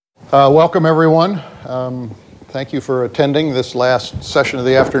Welcome, everyone. Thank you for attending this last session of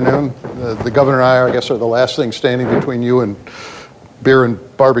the afternoon. The governor and I guess, are the last thing standing between you and beer and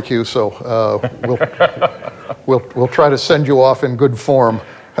barbecue, so we'll try to send you off in good form.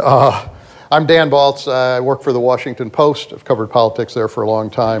 I'm Dan Balz. I work for the Washington Post. I've covered politics there for a long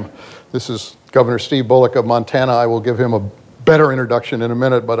time. This is Governor Steve Bullock of Montana. I will give him a better introduction in a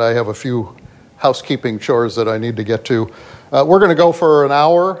minute, but I have a few housekeeping chores that I need to get to. We're going to go for an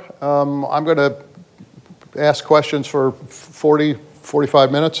hour. I'm going to ask questions for 40,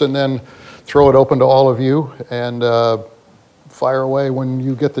 45 minutes and then throw it open to all of you and fire away when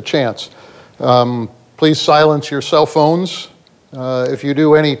you get the chance. Please silence your cell phones. If you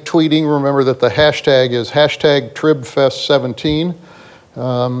do any tweeting, remember that the hashtag is hashtag TribFest17.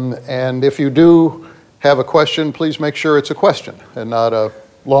 And if you do have a question, please make sure it's a question and not a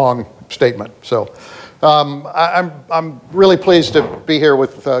long statement. So I'm really pleased to be here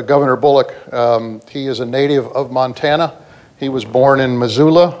with Governor Bullock. He is a native of Montana. He was born in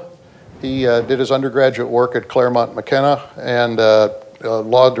Missoula. He did his undergraduate work at Claremont McKenna and a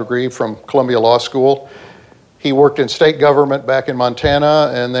law degree from Columbia Law School. He worked in state government back in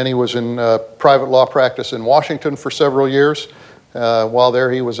Montana, and then he was in private law practice in Washington for several years. While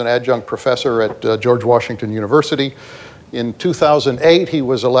there, he was an adjunct professor at George Washington University. In 2008, he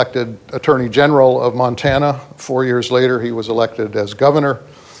was elected Attorney General of Montana. 4 years later, he was elected as governor.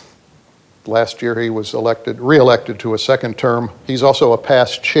 Last year, he was re-elected to a second term. He's also a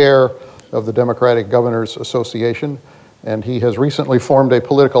past chair of the Democratic Governors Association, and he has recently formed a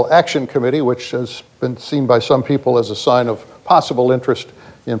political action committee, which has been seen by some people as a sign of possible interest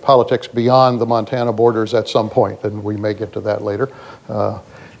in politics beyond the Montana borders at some point, and we may get to that later.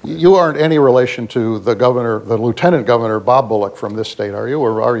 You aren't any relation to the Lieutenant Governor, Bob Bullock, from this state, are you,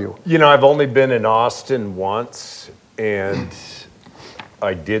 or are you? You know, I've only been in Austin once, and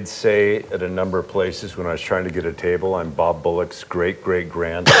I did say at a number of places when I was trying to get a table, I'm Bob Bullock's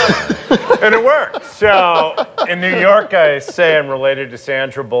great-great-grandson. And it worked. So in New York, I say I'm related to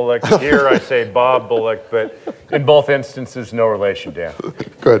Sandra Bullock. Here, I say Bob Bullock, but in both instances, no relation, Dan.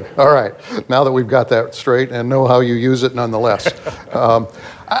 Good. All right. Now that we've got that straight and know how you use it nonetheless.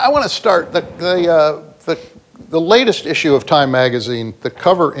 I want to start. The latest issue of Time magazine, the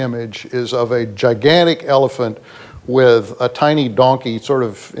cover image is of a gigantic elephant with a tiny donkey sort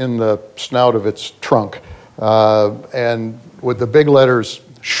of in the snout of its trunk, and with the big letters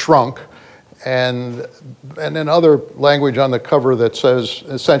shrunk, and then other language on the cover that says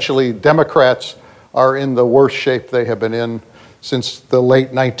essentially Democrats are in the worst shape they have been in since the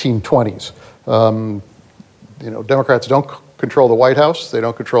late 1920s. Democrats don't control the White House, they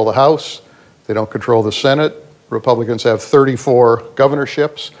don't control the House, they don't control the Senate. Republicans have 34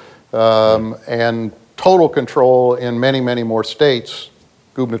 governorships, and total control in many, many more states,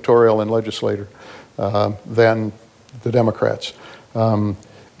 gubernatorial and legislature, than the Democrats.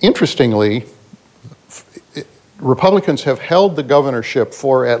 Interestingly, Republicans have held the governorship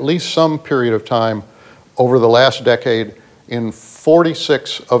for at least some period of time over the last decade in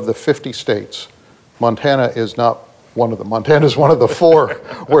 46 of the 50 states. Montana is not one of them. Montana is one of the four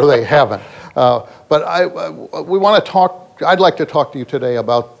where they haven't. But I'd like to talk to you today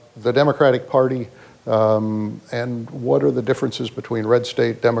about the Democratic Party, and what are the differences between red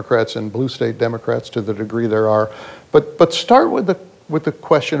state Democrats and blue state Democrats to the degree there are. But start with the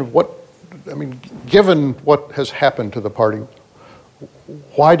question of given what has happened to the party,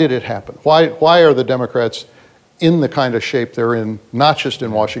 why did it happen? Why are the Democrats in the kind of shape they're in, not just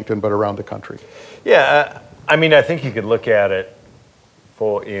in Washington, but around the country? Yeah, I think you could look at it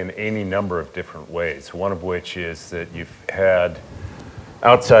in any number of different ways, one of which is that you've had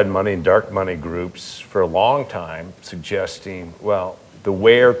outside money and dark money groups for a long time suggesting, well, the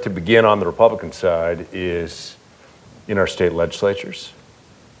way to begin on the Republican side is in our state legislatures,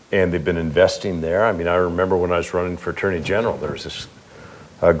 and they've been investing there. I remember when I was running for Attorney General, there was this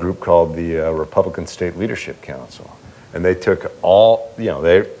group called the Republican State Leadership Council, and they took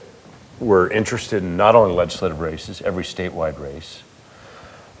they were interested in not only legislative races, every statewide race,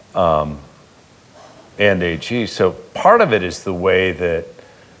 and AG. So part of it is the way that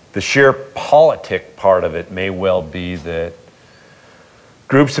the sheer politic part of it may well be that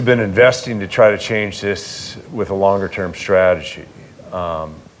groups have been investing to try to change this with a longer term strategy,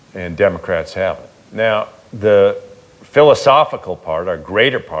 and Democrats haven't. Now, the philosophical part, our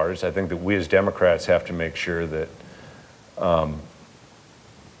greater part, is I think that we as Democrats have to make sure that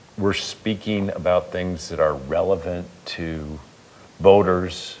we're speaking about things that are relevant to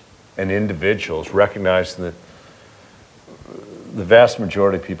voters and individuals, recognizing that the vast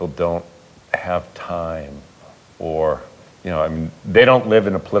majority of people don't have time or I mean, they don't live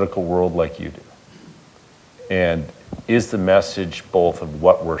in a political world like you do. And is the message both of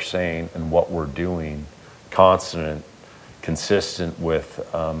what we're saying and what we're doing consistent with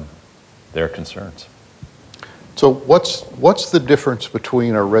their concerns? So what's the difference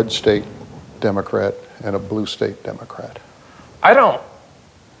between a red state Democrat and a blue state Democrat? I don't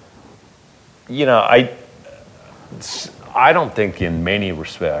think in many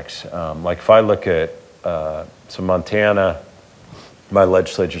respects, like if I look at, so Montana, my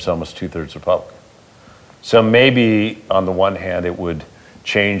legislature's almost 2/3 Republican. So maybe on the one hand it would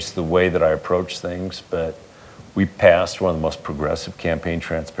change the way that I approach things, but we passed one of the most progressive campaign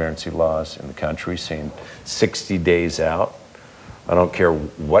transparency laws in the country, saying 60 days out, I don't care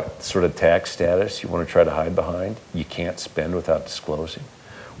what sort of tax status you want to try to hide behind, you can't spend without disclosing.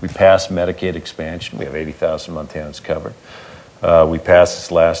 We passed Medicaid expansion. We have 80,000 Montanans covered. We passed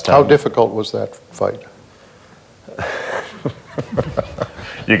this last time. How difficult was that fight?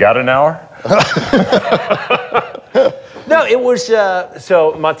 You got an hour? No, it was,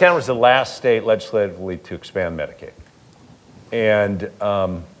 so Montana was the last state legislatively to expand Medicaid. And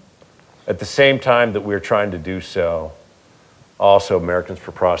at the same time that we were trying to do so, also Americans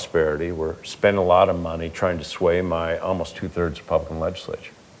for Prosperity were spending a lot of money trying to sway my almost 2/3 Republican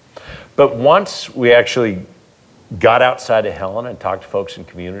legislature. But once we actually got outside of Helena and talked to folks in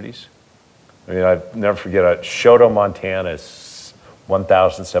communities, I mean, I'll never forget, Choteau, Montana is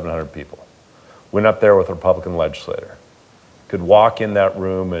 1,700 people. Went up there with a Republican legislator. Could walk in that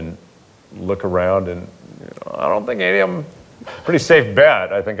room and look around and I don't think any of them, pretty safe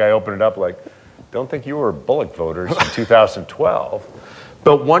bet. I think I opened it up like, don't think you were Bullock voters in 2012.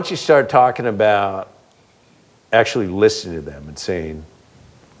 But once you start talking about actually listening to them and saying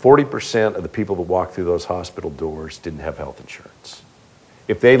 40% of the people that walk through those hospital doors didn't have health insurance.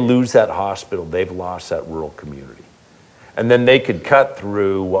 If they lose that hospital, they've lost that rural community. And then they could cut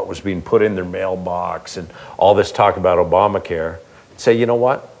through what was being put in their mailbox and all this talk about Obamacare and say, you know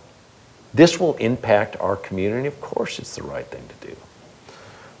what? This will impact our community. Of course it's the right thing to do.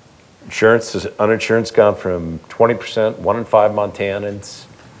 Uninsurance gone from 20%, 1 in 5 Montanans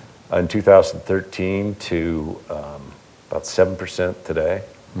in 2013 to about 7% today.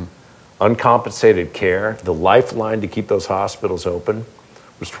 Uncompensated care, the lifeline to keep those hospitals open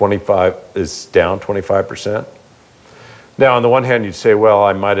is down 25%. Now, on the one hand, you'd say, well,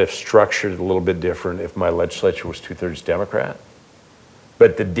 I might have structured it a little bit different if my legislature was 2/3 Democrat.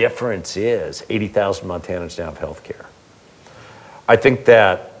 But the difference is 80,000 Montanans now have health care. I think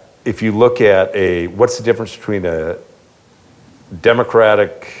that if you look at what's the difference between a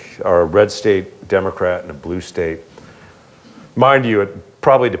Democratic or a red state Democrat and a blue state? Mind you, it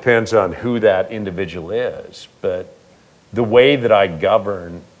probably depends on who that individual is, but the way that I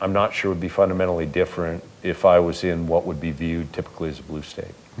govern, I'm not sure would be fundamentally different if I was in what would be viewed typically as a blue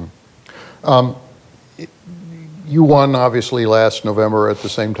state. You won, obviously, last November at the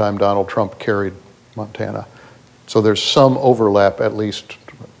same time Donald Trump carried Montana. So there's some overlap, at least,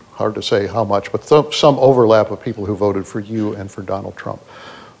 hard to say how much, but some overlap of people who voted for you and for Donald Trump.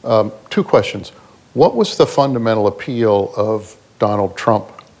 2 questions. What was the fundamental appeal of Donald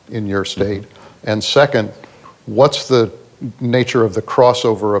Trump in your state? And second, what's the nature of the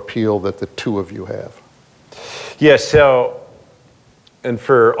crossover appeal that the two of you have? Yeah, so, and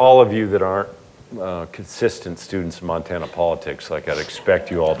for all of you that aren't consistent students of Montana politics, like I'd expect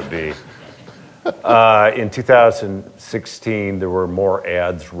you all to be, in 2016, there were more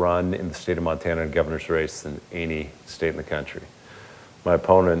ads run in the state of Montana in governor's race than any state in the country. My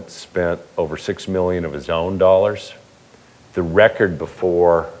opponent spent over $6 million of his own dollars. The record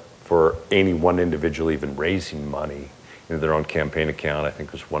before for any one individual even raising money into their own campaign account, I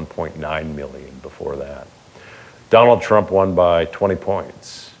think was 1.9 million before that. Donald Trump won by 20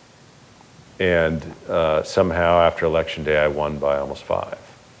 points. And somehow after Election Day, I won by almost 5.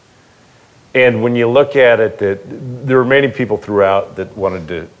 And when you look at it, there were many people throughout that wanted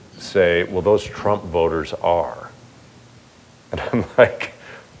to say, well, those Trump voters are. And I'm like,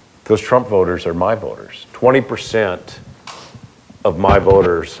 those Trump voters are my voters. 20% of my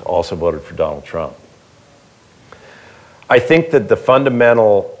voters also voted for Donald Trump. I think that the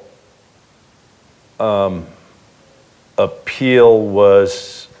fundamental appeal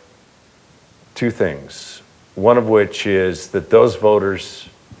was 2 things. One of which is that those voters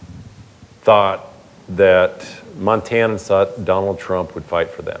thought that Montanans thought Donald Trump would fight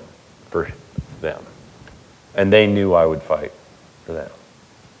for them. And they knew I would fight for them.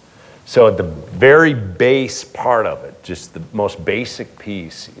 So at the very base part of it, just the most basic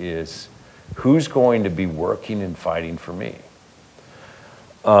piece is who's going to be working and fighting for me?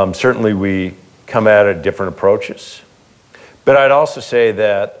 Certainly we come at it different approaches. But I'd also say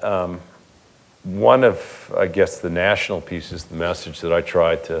that one of, I guess, the national pieces, the message that I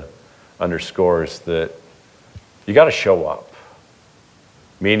try to underscore is that you got to show up.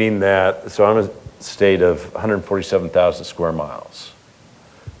 Meaning that, so I'm a state of 147,000 square miles.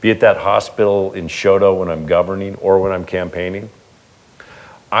 Be it that hospital in Shoto when I'm governing or when I'm campaigning,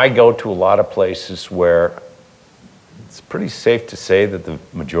 I go to a lot of places where it's pretty safe to say that the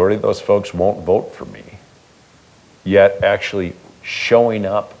majority of those folks won't vote for me. Yet actually showing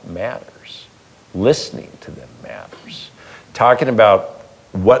up matters. Listening to them matters. Talking about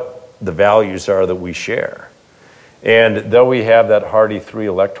what the values are that we share. And though we have that hearty 3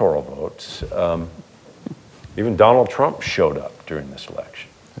 electoral votes, even Donald Trump showed up during this election.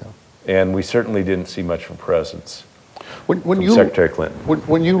 Yeah. And we certainly didn't see much of a presence from Secretary Clinton.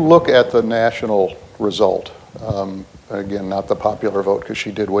 When you look at the national result, again, not the popular vote because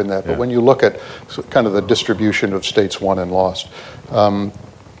she did win that, but when you look at kind of the distribution of states won and lost,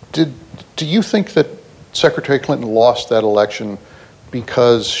 do you think that Secretary Clinton lost that election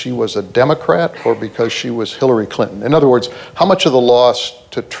because she was a Democrat or because she was Hillary Clinton? In other words, how much of the loss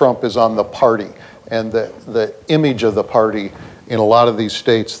to Trump is on the party and the image of the party in a lot of these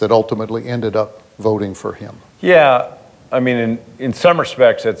states that ultimately ended up voting for him? Yeah, I mean, in some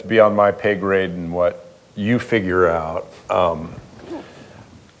respects, that's beyond my pay grade and what you figure out.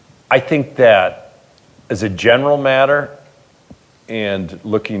 I think that as a general matter and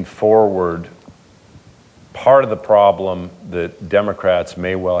looking forward, part of the problem that Democrats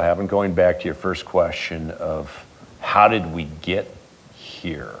may well have, and going back to your first question of how did we get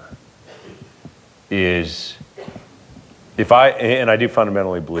here, is and I do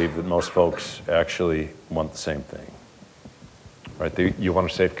fundamentally believe that most folks actually want the same thing, right? You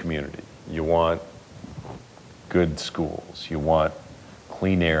want a safe community. You want good schools. You want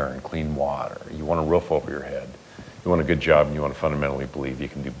clean air and clean water. You want a roof over your head. You want a good job, and you want to fundamentally believe you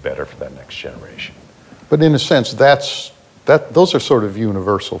can do better for that next generation. But in a sense, those are sort of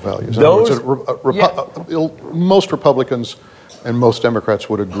universal values. Most Republicans and most Democrats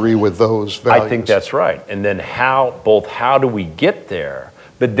would agree with those values. I think that's right. And then how do we get there?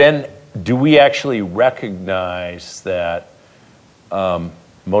 But then do we actually recognize that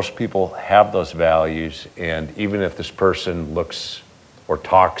most people have those values, and even if this person looks or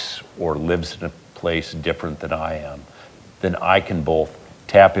talks or lives in a place different than I am, then I can both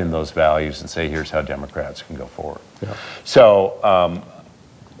tap in those values and say, here's how Democrats can go forward. Yeah. So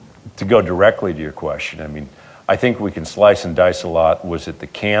to go directly to your question, I mean, I think we can slice and dice a lot. Was it the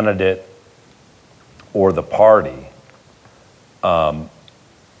candidate or the party? I'm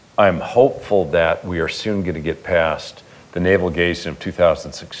hopeful that we are soon going to get past the navel-gazing of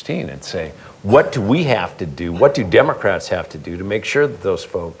 2016 and say, what do we have to do? What do Democrats have to do to make sure that those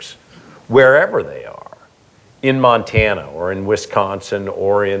folks, wherever they are, in Montana or in Wisconsin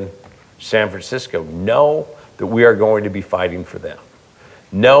or in San Francisco, know that we are going to be fighting for them.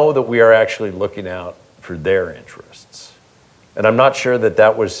 Know that we are actually looking out for their interests. And I'm not sure that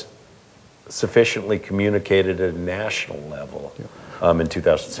that was sufficiently communicated at a national level in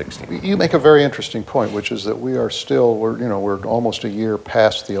 2016. You make a very interesting point, which is that we're almost a year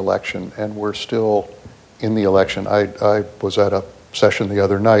past the election, and we're still in the election. I was at a session the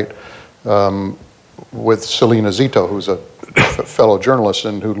other night with Selena Zito, who's a fellow journalist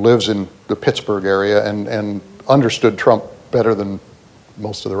and who lives in the Pittsburgh area and understood Trump better than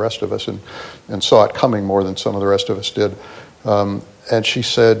most of the rest of us and saw it coming more than some of the rest of us did. And she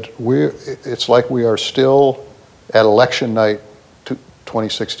said, it's like we are still at election night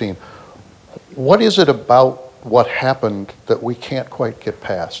 2016. What is it about what happened that we can't quite get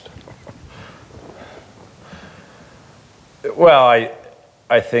past? Well,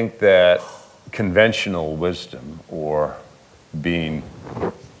 I think that conventional wisdom, or being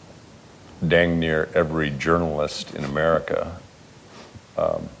dang near every journalist in America,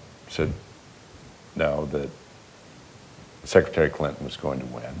 said no, that Secretary Clinton was going to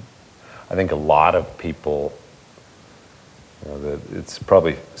win. I think a lot of people, that it's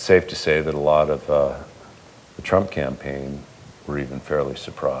probably safe to say that a lot of the Trump campaign were even fairly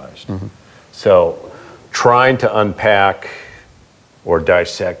surprised. Mm-hmm. So trying to unpack or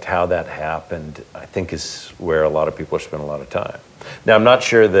dissect how that happened, I think is where a lot of people are spending a lot of time. Now, I'm not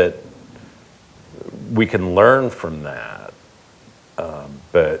sure that we can learn from that,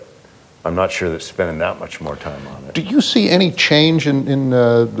 but I'm not sure that spending that much more time on it. Do you see any change in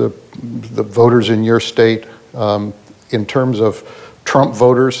the voters in your state in terms of Trump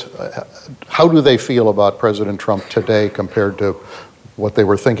voters? How do they feel about President Trump today compared to what they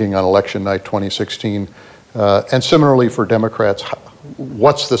were thinking on election night 2016? And similarly for Democrats,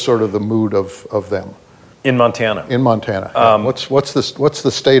 what's the sort of the mood of them? In Montana. In Montana. What's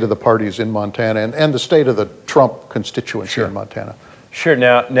the state of the parties in Montana and the state of the Trump constituency in Montana? Sure.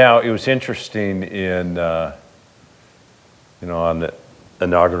 Now it was interesting on the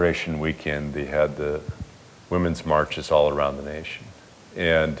inauguration weekend, they had the women's marches all around the nation.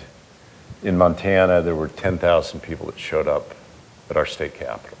 And in Montana, there were 10,000 people that showed up at our state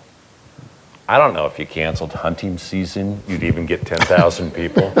capitol. I don't know if you canceled hunting season, you'd even get 10,000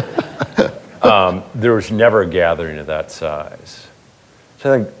 people. There was never a gathering of that size.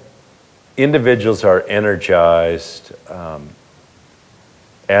 So I think individuals are energized,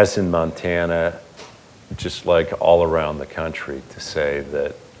 as in Montana, just like all around the country, to say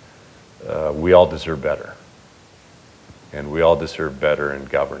that we all deserve better. And we all deserve better in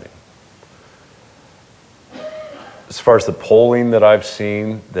governing. As far as the polling that I've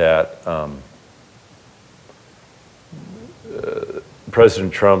seen, that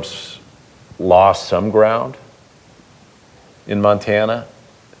President Trump's lost some ground in Montana.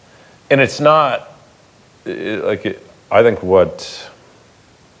 And it's not, I think what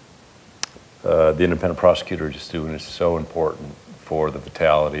the independent prosecutor is doing is so important for the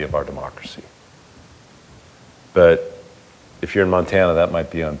vitality of our democracy. But if you're in Montana, that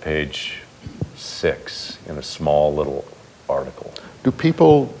might be on page 6 in a small little article. Do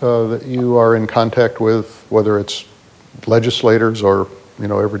people that you are in contact with, whether it's legislators or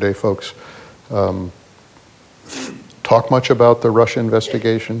everyday folks, talk much about the Russia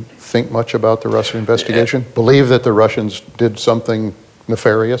investigation? Think much about the Russia investigation? Believe that the Russians did something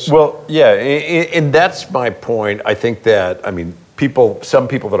nefarious? Well, yeah, and that's my point. I think that some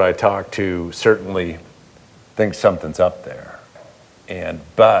people that I talk to certainly think something's up there,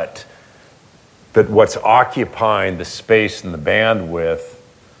 but what's occupying the space and the bandwidth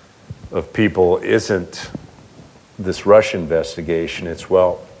of people isn't this Russia investigation. It's,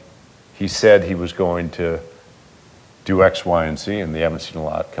 he said he was going to do X, Y, and Z, and they haven't seen a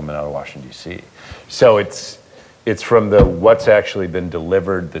lot coming out of Washington, D.C. So it's from the what's actually been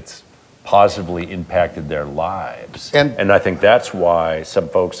delivered that's positively impacted their lives. And I think that's why some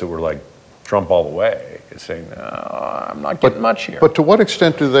folks that were like Trump all the way is saying, no, I'm not getting much here. But to what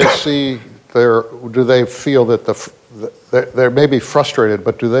extent do they do they feel that they may be frustrated,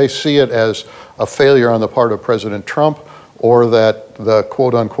 but do they see it as a failure on the part of President Trump, or that the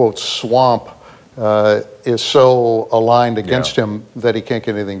quote-unquote swamp is so aligned against him that he can't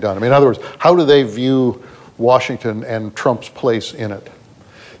get anything done? In other words, how do they view Washington and Trump's place in it?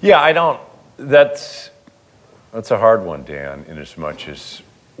 Yeah, that's a hard one, Dan, in as much as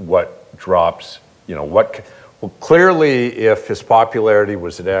what drops, well, clearly if his popularity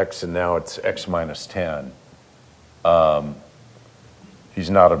was at X and now it's X minus 10, he's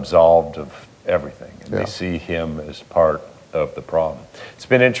not absolved of everything. And they see him as part of the problem. It's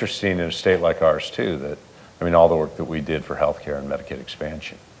been interesting in a state like ours too, that, all the work that we did for healthcare and Medicaid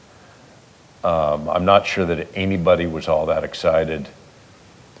expansion. I'm not sure that anybody was all that excited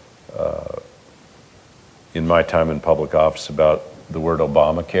in my time in public office about the word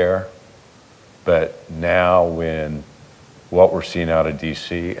Obamacare. But now when what we're seeing out of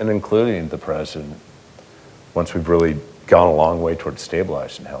D.C., and including the president, once we've really gone a long way towards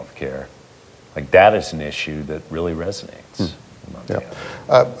stabilizing healthcare, that is an issue that really resonates.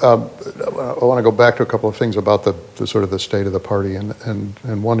 I want to go back to a couple of things about the sort of the state of the party,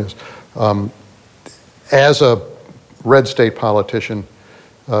 and one is, as a red state politician,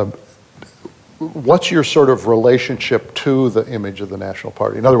 what's your sort of relationship to the image of the National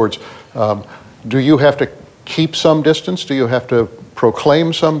Party? In other words, do you have to keep some distance? Do you have to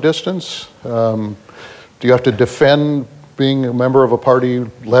proclaim some distance? Do you have to defend being a member of a party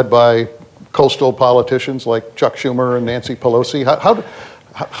led by coastal politicians like Chuck Schumer and Nancy Pelosi?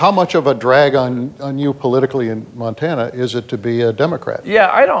 How much of a drag on you politically in Montana is it to be a Democrat?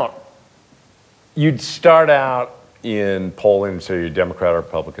 Yeah, you'd start out in polling, so you're a Democrat or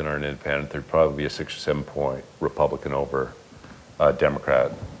Republican or an independent, there'd probably be a 6 or 7 point Republican over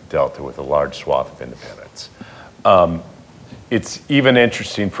Democrat delta with a large swath of independents. It's even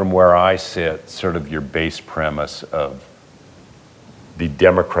interesting from where I sit, sort of your base premise of the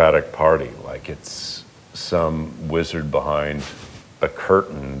Democratic Party, like it's some wizard behind a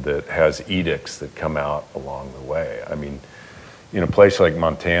curtain that has edicts that come out along the way. In a place like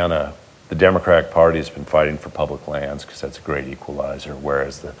Montana, the Democratic Party has been fighting for public lands because that's a great equalizer,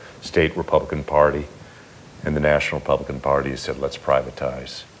 whereas the state Republican Party and the National Republican Party said, let's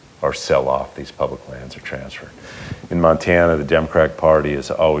privatize or sell off these public lands or transfer. In Montana, the Democratic Party has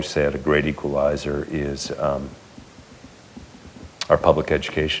always said a great equalizer is our public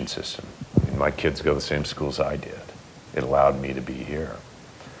education system. My kids go to the same schools I did. It allowed me to be here.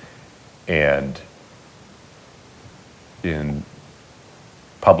 And in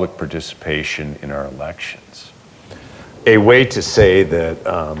public participation in our elections. A way to say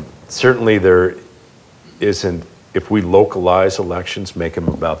that certainly there isn't, if we localize elections, make them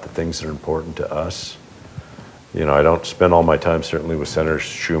about the things that are important to us. You know, I don't spend all my time certainly with Senator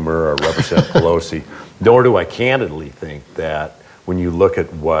Schumer or Representative Pelosi, nor do I candidly think that when you look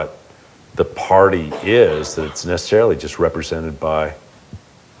at what the party is, that it's necessarily just represented by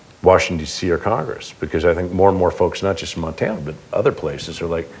Washington, D.C. or Congress. Because I think more and more folks, not just in Montana, but other places, are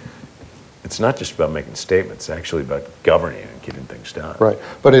like, it's not just about making statements, it's actually about governing and getting things done. Right,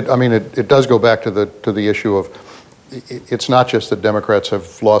 but it does go back to the issue of, it's not just that Democrats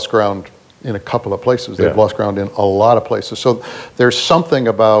have lost ground in a couple of places, they've lost ground in a lot of places. So there's something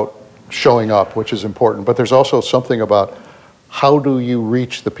about showing up, which is important, but there's also something about how do you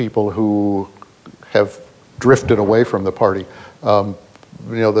reach the people who have drifted away from the party.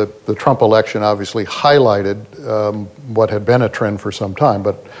 You know, the Trump election obviously highlighted what had been a trend for some time,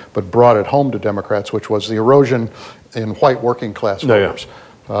 but brought it home to Democrats, which was the erosion in white working class voters.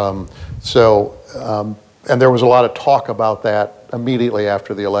 And there was a lot of talk about that immediately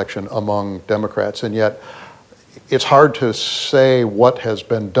after the election among Democrats, and yet it's hard to say what has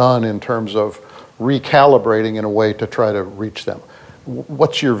been done in terms of recalibrating in a way to try to reach them.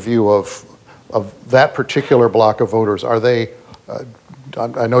 What's your view of that particular block of voters? Are they,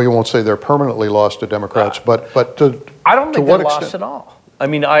 I know you won't say they're permanently lost to Democrats, but I don't think they're lost at all. I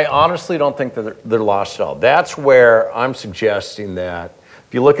mean, I honestly don't think that they're lost at all. That's where I'm suggesting that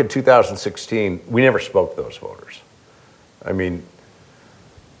if you look at 2016, we never spoke to those voters. I mean,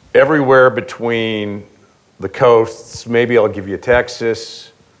 everywhere between the coasts, maybe I'll give you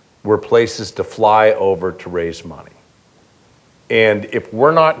Texas, were places to fly over to raise money. And if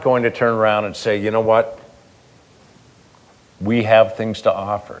we're not going to turn around and say, you know what, we have things to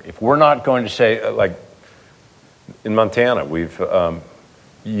offer. If we're not going to say, like in Montana,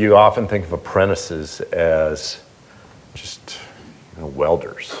 you often think of apprentices as just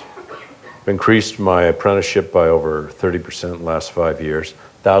welders. I've increased my apprenticeship by over 30% in the last 5 years,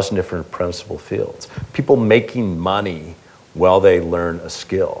 1,000 different apprenticeable fields. People making money while they learn a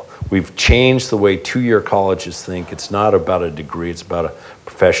skill. We've changed the way two-year colleges think. It's not about a degree, it's about a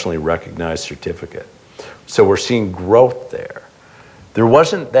professionally recognized certificate. So we're seeing growth there. There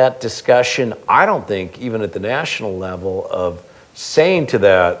wasn't that discussion, I don't think, even at the national level, of saying to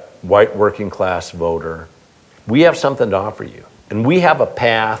that white working class voter, we have something to offer you. And we have a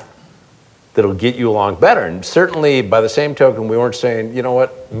path that'll get you along better. And certainly, by the same token, we weren't saying, you know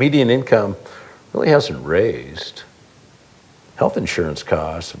what, median income really hasn't raised. Health insurance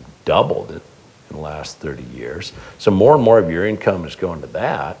costs have doubled in the last 30 years. So more and more of your income is going to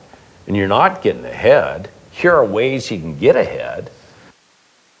that, and you're not getting ahead. Here are ways you can get ahead.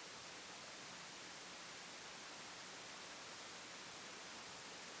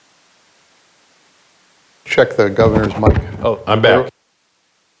 Check the governor's mic. Oh, I'm back.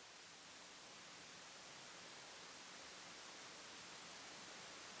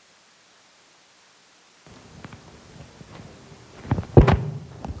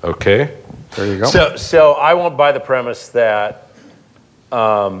 Okay. There you go. So I won't buy the premise that...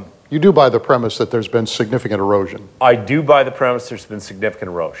 you do buy the premise that there's been significant erosion. I do buy the premise there's been significant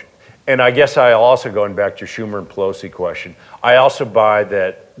erosion. And I guess I'll also, going back to your Schumer and Pelosi question, I also buy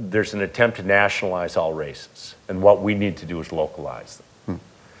that there's an attempt to nationalize all races. And what we need to do is localize them.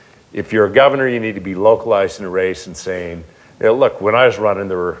 If you're a governor, you need to be localized in a race and saying, you know, look, when I was running,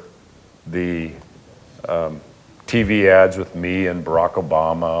 there were the TV ads with me and Barack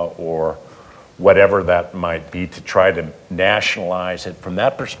Obama or whatever that might be to try to nationalize it. From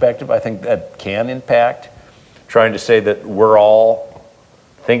that perspective, I think that can impact trying to say that we're all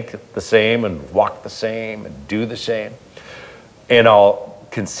think the same and walk the same and do the same. And I'll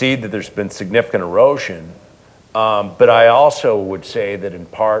concede that there's been significant erosion, but I also would say that in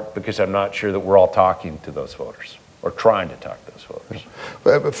part because I'm not sure that we're all talking to those voters or trying to talk to those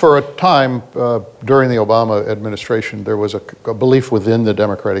voters. For a time during the Obama administration, there was a belief within the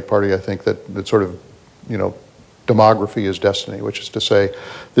Democratic Party, I think, that sort of, you know, demography is destiny, which is to say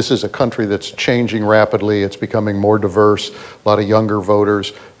this is a country that's changing rapidly, it's becoming more diverse, a lot of younger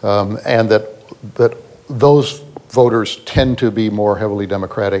voters, and that those voters tend to be more heavily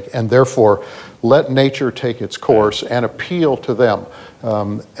Democratic, and therefore let nature take its course and appeal to them.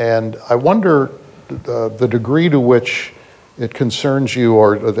 And I wonder the degree to which it concerns you,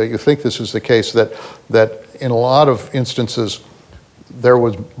 or that you think this is the case, that in a lot of instances there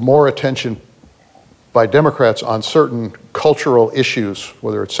was more attention by Democrats on certain cultural issues,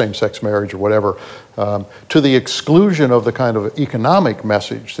 whether it's same-sex marriage or whatever, to the exclusion of the kind of economic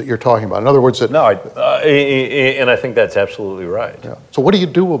message that you're talking about. In other words, that... No, and I think that's absolutely right. Yeah. So what do you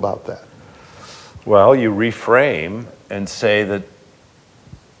do about that? Well, you reframe and say that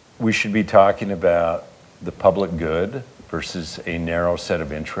we should be talking about the public good versus a narrow set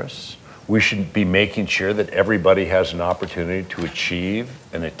of interests. We should be making sure that everybody has an opportunity to achieve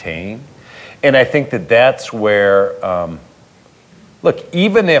and attain. And I think that that's where, look,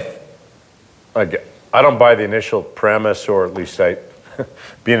 even if, I don't buy the initial premise, or at least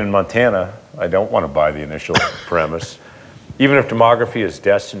being in Montana, I don't want to buy the initial premise. Even if demography is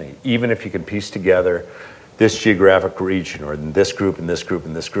destiny, even if you can piece together this geographic region or this group and this group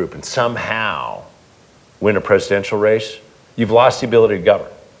and this group and somehow win a presidential race, you've lost the ability to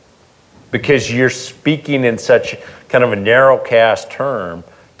govern. Because you're speaking in such kind of a narrow cast term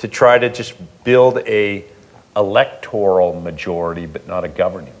to try to just build a electoral majority, but not a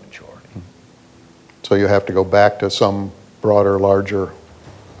governing majority. So you have to go back to some broader, larger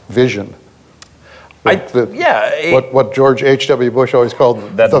vision. What George H.W. Bush always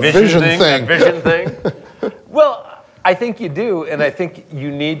called that the vision thing. That vision thing. Well, I think you do, and I think you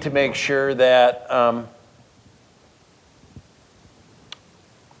need to make sure that,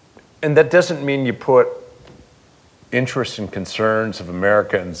 and that doesn't mean you put interests and concerns of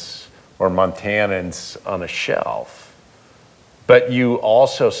Americans or Montanans on a shelf, but you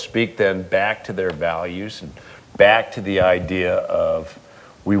also speak then back to their values and back to the idea of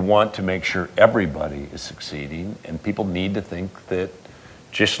we want to make sure everybody is succeeding, and people need to think that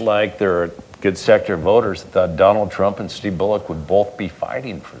just like there are a good sector of voters that thought Donald Trump and Steve Bullock would both be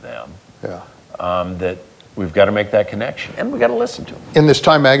fighting for them, that we've got to make that connection, and we've got to listen to them. In this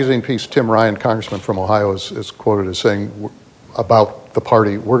Time magazine piece, Tim Ryan, congressman from Ohio, is quoted as saying about the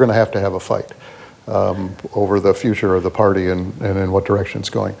party, we're going to have a fight over the future of the party and in what direction it's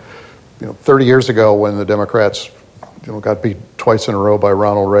going. 30 years ago when the Democrats got beat twice in a row by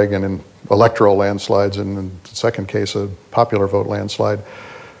Ronald Reagan in electoral landslides, and in the second case, a popular vote landslide,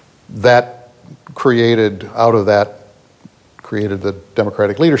 that created the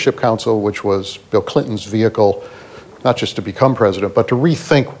Democratic Leadership Council, which was Bill Clinton's vehicle, not just to become president, but to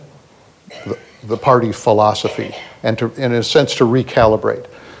rethink the party philosophy and to, in a sense, to recalibrate,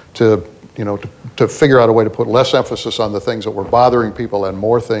 to figure out a way to put less emphasis on the things that were bothering people and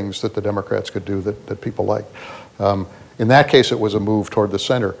more things that the Democrats could do that people liked. In that case, it was a move toward the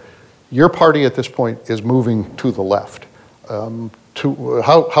center. Your party at this point is moving to the left.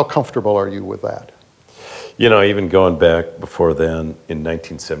 How comfortable are you with that? Even going back before then, in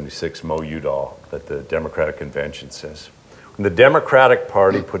 1976, Mo Udall at the Democratic Convention says, when the Democratic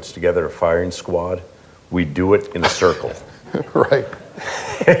Party puts together a firing squad, we do it in a circle. Right.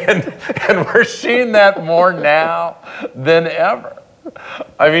 And we're seeing that more now than ever.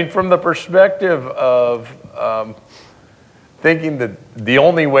 I mean, from the perspective of thinking that the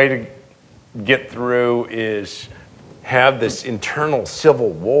only way to get through is have this internal civil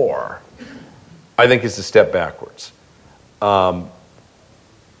war, I think is a step backwards. From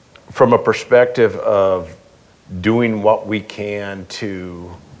a perspective of doing what we can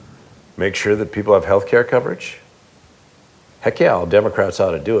to make sure that people have health care coverage, heck yeah, all Democrats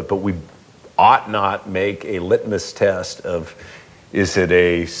ought to do it, but we ought not make a litmus test of, is it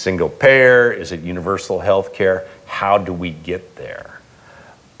a single payer? Is it universal health care? How do we get there?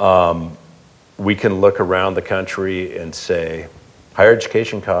 We can look around the country and say, higher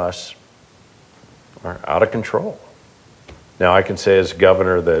education costs are out of control. Now, I can say as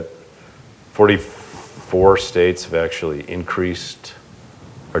governor that 44 states have actually increased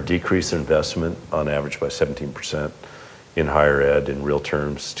or decreased investment on average by 17% in higher ed in real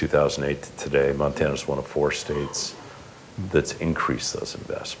terms, 2008 to today. Montana's one of 4 states that's increased those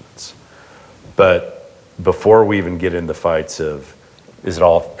investments. But before we even get into fights of is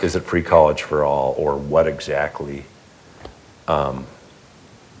it free college for all, or what exactly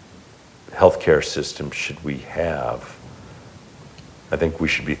healthcare system should we have, I think we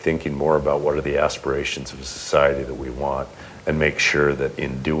should be thinking more about what are the aspirations of a society that we want, and make sure that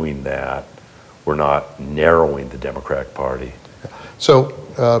in doing that, we're not narrowing the Democratic Party.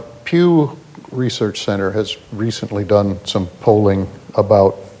 So Pew Research Center has recently done some polling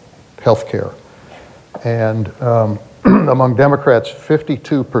about health care. And among Democrats,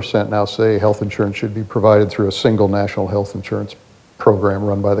 52% now say health insurance should be provided through a single national health insurance program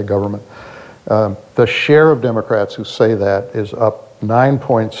run by the government. The share of Democrats who say that is up 9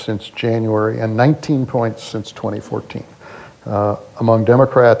 points since January and 19 points since 2014. Among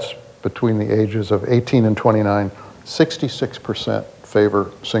Democrats between the ages of 18 and 29, 66%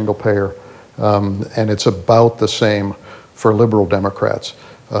 favor single payer. and it's about the same for liberal Democrats.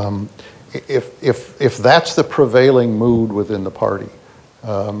 If that's the prevailing mood within the party,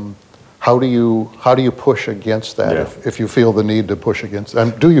 how do you push against that? Yeah. If you feel the need to push against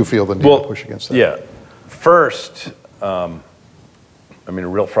that, do you feel the need to push against that? Yeah. First, a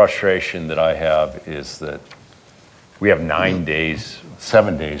real frustration that I have is that we have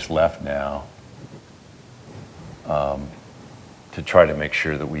 7 days left now to try to make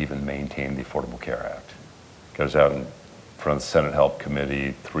sure that we even maintain the Affordable Care Act. Goes out in front of the Senate Help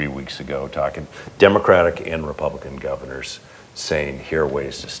Committee 3 weeks ago, talking Democratic and Republican governors saying here are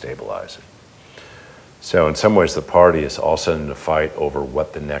ways to stabilize it. So in some ways the party is also in a fight over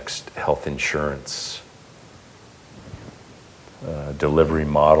what the next health insurance delivery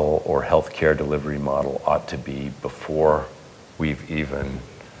model or healthcare delivery model ought to be before we've even,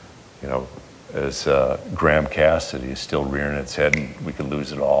 as Graham Cassidy is still rearing its head and we could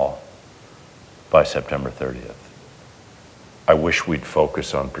lose it all by September 30th. I wish we'd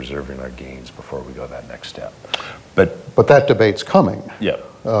focus on preserving our gains before we go that next step. But that debate's coming. Yeah.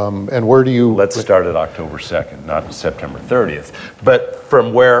 And where do you... Let's start at October 2nd, not September 30th. But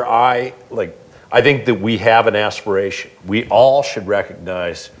from where I think that we have an aspiration. We all should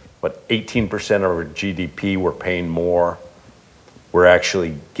recognize what 18% of our GDP we're paying more. We're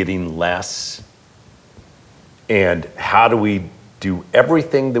actually getting less. And how do we do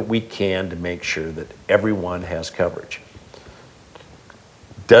everything that we can to make sure that everyone has coverage?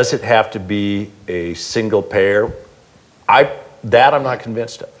 Does it have to be a single payer? I'm not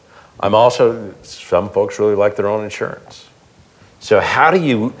convinced of. I'm also, some folks really like their own insurance. So how do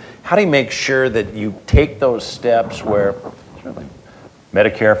you make sure that you take those steps where certainly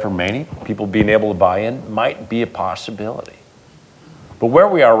Medicare for many, people being able to buy in, might be a possibility. But where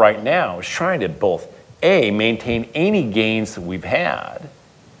we are right now is trying to both, A, maintain any gains that we've had,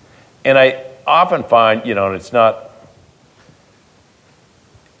 and I often find, and it's not,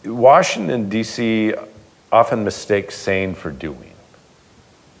 Washington, D.C. often mistakes saying for doing.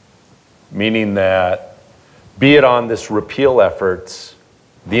 Meaning that, be it on this repeal efforts,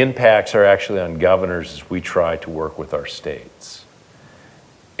 the impacts are actually on governors as we try to work with our states.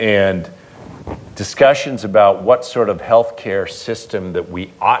 And discussions about what sort of healthcare system that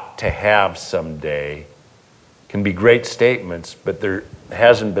we ought to have someday can be great statements, but there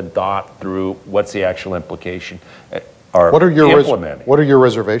hasn't been thought through what's the actual implication. What are your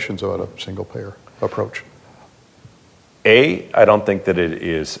reservations about a single payer approach? A, I don't think that it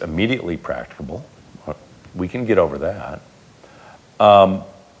is immediately practicable. We can get over that.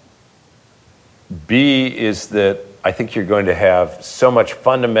 B is that I think you're going to have so much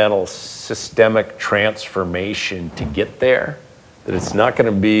fundamental systemic transformation to get there that it's not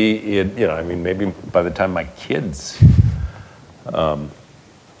going to be, maybe by the time my kids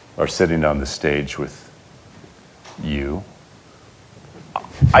are sitting on the stage with you.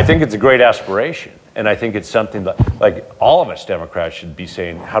 I think it's a great aspiration, and I think it's something that, like, all of us Democrats should be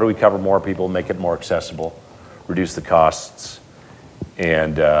saying, how do we cover more people, make it more accessible, reduce the costs,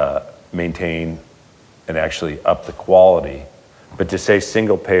 and maintain and actually up the quality. But to say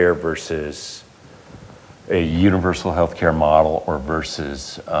single payer versus a universal healthcare model or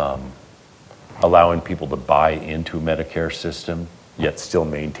versus allowing people to buy into a Medicare system, yet still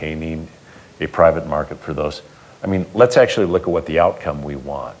maintaining a private market for those. Let's actually look at what the outcome we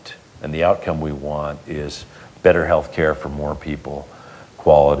want. And the outcome we want is better health care for more people,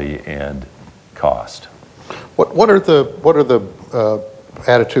 quality and cost. What are the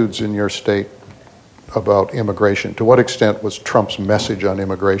attitudes in your state about immigration? To what extent was Trump's message on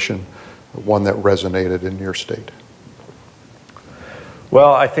immigration one that resonated in your state?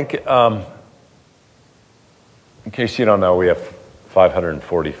 Well, I think, in case you don't know, we have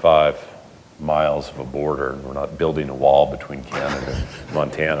 545 miles of a border, and we're not building a wall between Canada and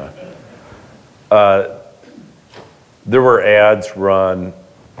Montana. There were ads run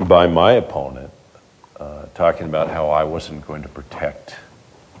by my opponent talking about how I wasn't going to protect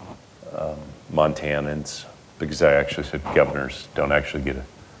Montanans, because I actually said governors don't actually get to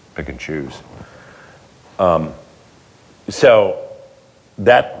pick and choose. So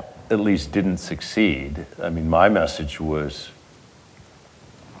that at least didn't succeed. My message was,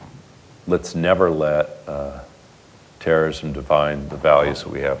 let's never let terrorism define the values that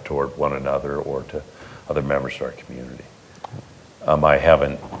we have toward one another or to other members of our community. I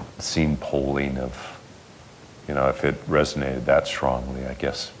haven't seen polling of, if it resonated that strongly, I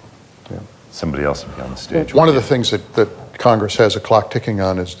guess. Yeah. Somebody else would be on the stage. One of the things that Congress has a clock ticking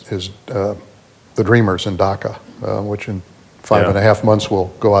on is the Dreamers in DACA, which in 5.5 months will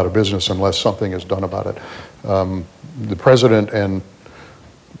go out of business unless something is done about it. The president and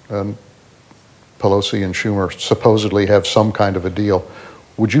Pelosi and Schumer supposedly have some kind of a deal.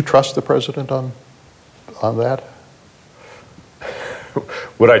 Would you trust the president on that?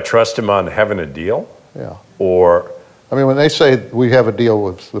 Would I trust him on having a deal? Yeah. Or, I mean, when they say we have a deal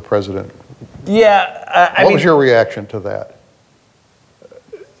with the president, yeah, what was your reaction to that?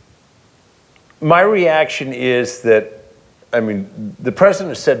 My reaction is that, I mean, the president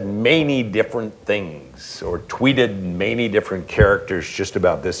has said many different things or tweeted many different characters just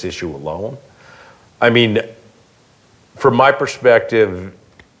about this issue alone. I mean, from my perspective,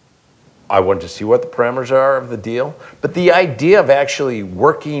 I want to see what the parameters are of the deal. But the idea of actually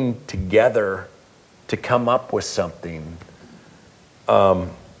working together to come up with something, we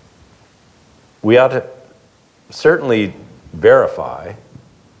ought to certainly verify.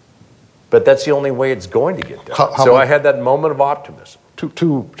 But that's the only way it's going to get done. So I had that moment of optimism.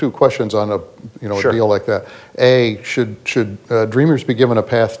 Two questions on a Sure. a deal like that. A, should Dreamers be given a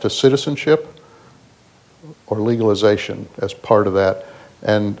path to citizenship or legalization as part of that?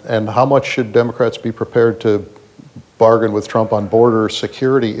 And how much should Democrats be prepared to bargain with Trump on border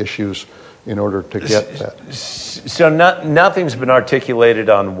security issues in order to get that? So nothing's been articulated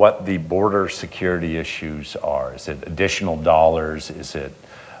on what the border security issues are. Is it additional dollars? Is it?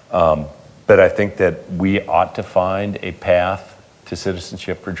 But I think that we ought to find a path to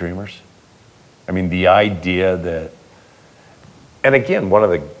citizenship for Dreamers. I mean, the idea that, and again, one of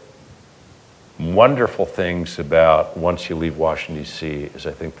the wonderful things about once you leave Washington, D.C. is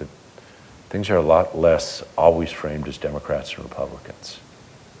I think that things are a lot less always framed as Democrats and Republicans.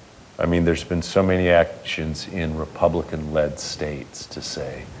 I mean, there's been so many actions in Republican-led states to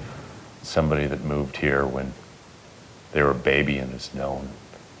say somebody that moved here when they were a baby and has known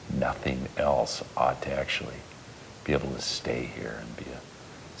nothing else ought to actually be able to stay here and be a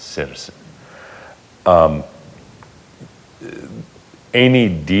citizen. Any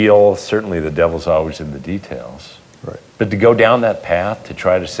deal, certainly the devil's always in the details. Right. But to go down that path to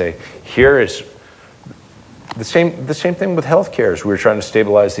try to say, here is the same thing with healthcare as we were trying to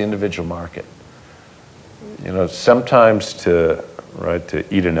stabilize the individual market. You know, sometimes to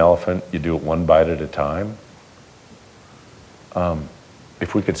eat an elephant, you do it one bite at a time.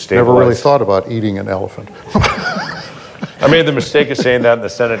 If we could stabilize. Never really thought about eating an elephant. I made the mistake of saying that in the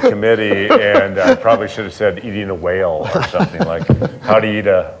Senate committee, and I probably should have said eating a whale or something like, how to eat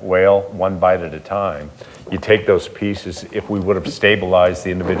a whale one bite at a time. You take those pieces, if we would have stabilized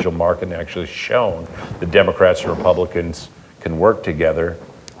the individual market and actually shown that Democrats and Republicans can work together,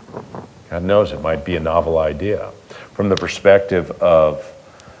 God knows it might be a novel idea. From the perspective of,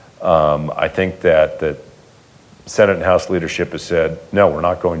 I think that Senate and House leadership has said, no, we're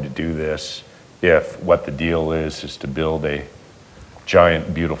not going to do this if what the deal is to build a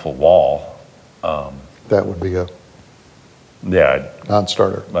giant, beautiful wall. That would be a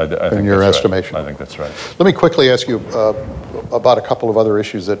non-starter in your estimation. Right. I think that's right. Let me quickly ask you about a couple of other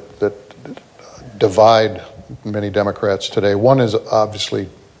issues that divide many Democrats today. One is obviously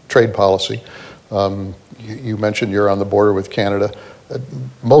trade policy. You mentioned you're on the border with Canada.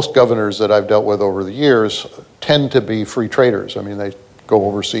 Most governors that I've dealt with over the years tend to be free traders. I mean, they go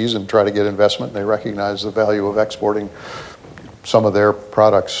overseas and try to get investment, and they recognize the value of exporting some of their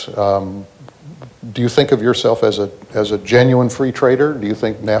products. Do you think of yourself as a genuine free trader? Do you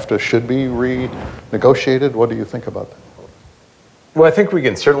think NAFTA should be renegotiated? What do you think about that? Well, I think we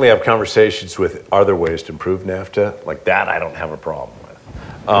can certainly have conversations with, are there ways to improve NAFTA? Like that, I don't have a problem with.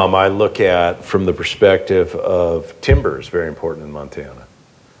 I look at, from the perspective of timber is very important in Montana.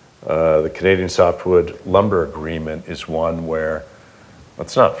 The Canadian Softwood Lumber Agreement is one where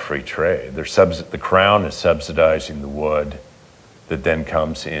it's not free trade. The Crown is subsidizing the wood that then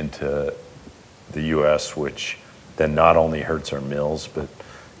comes into the U.S., which then not only hurts our mills, but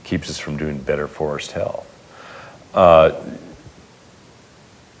keeps us from doing better forest health. I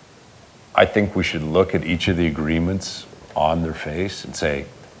think we should look at each of the agreements on their face and say,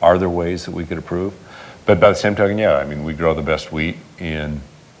 are there ways that we could improve? But by the same token, yeah, I mean, we grow the best wheat in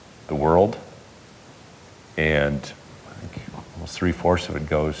the world, and I think almost 3/4 of it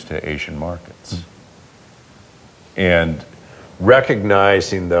goes to Asian markets. Mm. And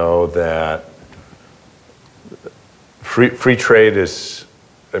recognizing, though, that free trade is,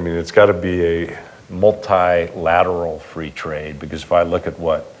 I mean, it's got to be a multilateral free trade, because if I look at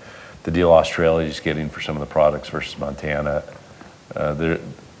what the deal Australia is getting for some of the products versus Montana,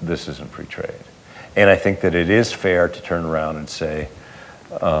 this isn't free trade. And I think that it is fair to turn around and say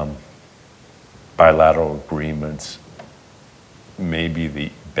bilateral agreements may be the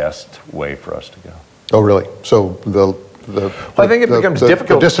best way for us to go. Oh, really? So I think it becomes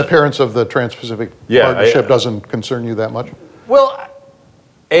difficult. The disappearance of the Trans-Pacific Partnership doesn't concern you that much? Well,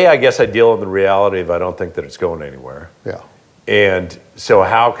 I guess I deal in the reality of I don't think that it's going anywhere. Yeah. And so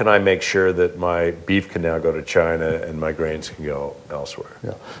how can I make sure that my beef can now go to China and my grains can go elsewhere?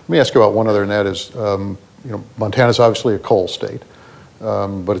 Yeah. Let me ask you about one other, and that is, Montana's obviously a coal state,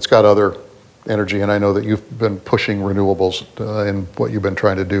 but it's got other energy, and I know that you've been pushing renewables in what you've been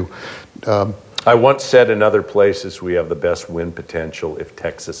trying to do. I once said in other places we have the best wind potential if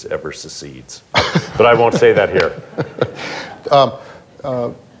Texas ever secedes. But I won't say that here.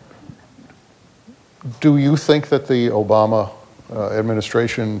 Do you think that the Obama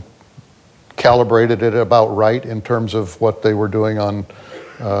administration calibrated it about right in terms of what they were doing on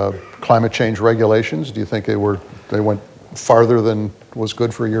climate change regulations? Do you think they went farther than was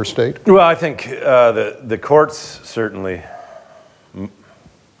good for your state? Well, I think the courts certainly,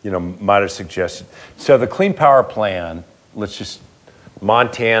 might have suggested. So the Clean Power Plan,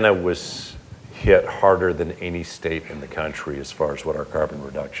 Montana was hit harder than any state in the country as far as what our carbon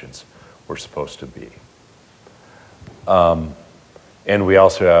reductions were supposed to be. And we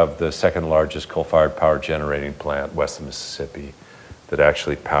also have the second largest coal-fired power generating plant west of Mississippi that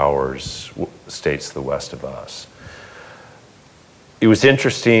actually powers states to the west of us. It was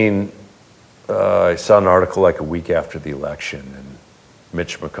interesting, I saw an article like a week after the election, and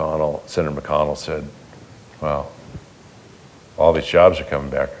Senator McConnell said, well, all these jobs are coming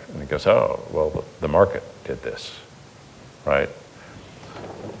back. And he goes, oh, well, the market did this, right?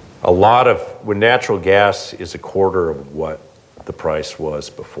 When natural gas is a quarter of what the price was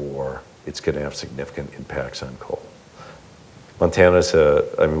before, it's going to have significant impacts on coal. Montana's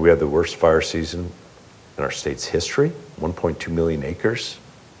we had the worst fire season in our state's history. 1.2 million acres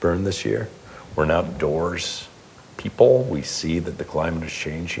burned this year. We're an outdoors people. We see that the climate is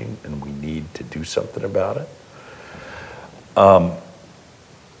changing and we need to do something about it.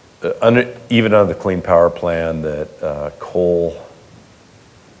 Even on the Clean Power Plan, that coal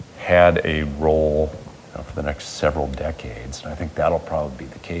had a role for the next several decades, and I think that'll probably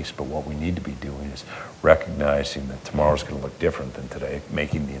be the case. But what we need to be doing is recognizing that tomorrow's going to look different than today,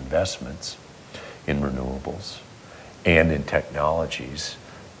 making the investments in renewables and in technologies,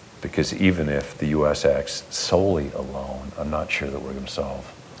 because even if the U.S. acts solely alone, I'm not sure that we're going to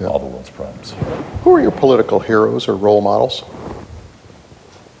solve all the world's problems. Who are your political heroes or role models?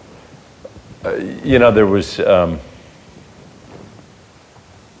 There was a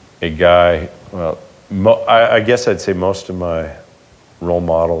guy, I guess I'd say most of my role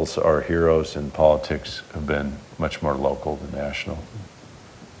models or heroes in politics have been much more local than national.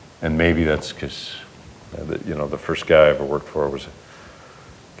 And maybe that's because, the first guy I ever worked for was a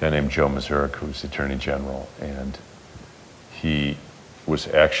guy named Joe Mazurek, who was the Attorney General, and he was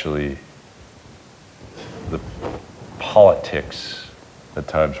actually, the politics at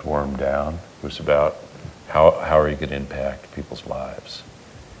times wore him down. It was about how are you going to impact people's lives.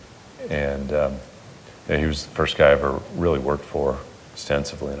 And he was the first guy I ever really worked for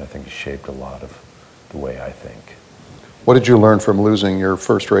extensively, and I think he shaped a lot of the way I think. What did you learn from losing your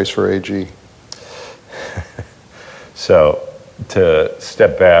first race for AG? So, to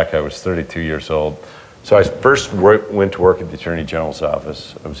step back, I was 32 years old. So I first went to work at the Attorney General's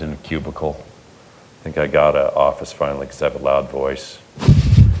office. I was in a cubicle. I think I got an office finally because I have a loud voice.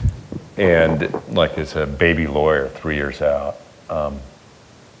 And as a baby lawyer, 3 years out,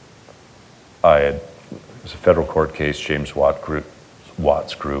 it was a federal court case. James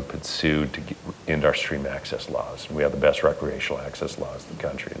Watt's group had sued to end our stream access laws. And we have the best recreational access laws in the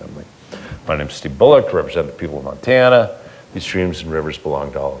country. And I'm like, my name's Steve Bullock, to represent the people of Montana. These streams and rivers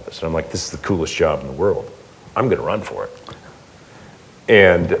belong to all of us. And I'm like, this is the coolest job in the world. I'm going to run for it.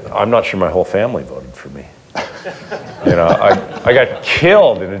 And I'm not sure my whole family voted for me. I got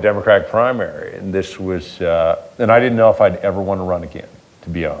killed in a Democratic primary. And this was, and I didn't know if I'd ever want to run again, to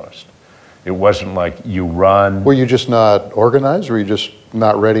be honest. It wasn't like you run. Were you just not organized? Or were you just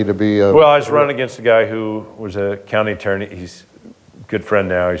not ready to be a... Well, I was running against a guy who was a county attorney. He's a good friend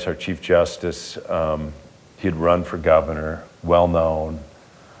now. He's our Chief Justice. He'd run for governor, well known.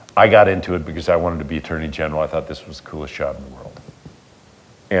 I got into it because I wanted to be Attorney General. I thought this was the coolest job in the world.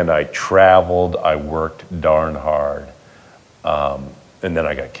 And I traveled, I worked darn hard, and then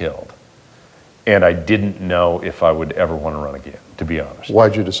I got killed. And I didn't know if I would ever want to run again, to be honest.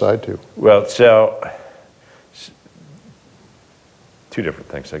 Why'd you decide to? Well, so, two different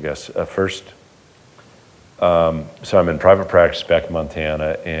things, I guess. First, so I'm in private practice back in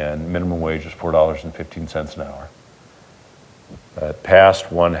Montana, and minimum wage was $4.15 an hour.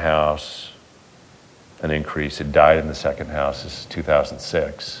 Passed one house, an increase. It died in the second house. This is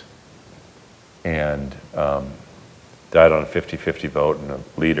 2006. And died on a 50-50 vote, and a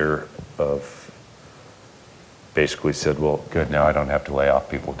leader of basically said, well, good, now I don't have to lay off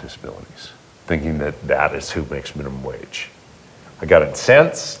people with disabilities, thinking that that is who makes minimum wage. I got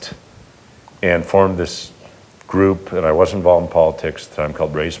incensed and formed this group, and I wasn't involved in politics at the time,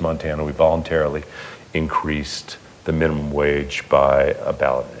 called Raise Montana. We voluntarily increased the minimum wage by a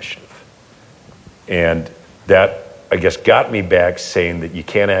ballot initiative. And that, I guess, got me back saying that you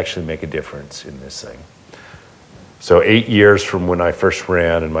can't actually make a difference in this thing. So 8 years from when I first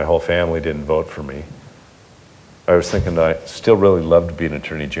ran and my whole family didn't vote for me, I was thinking that I still really loved to be an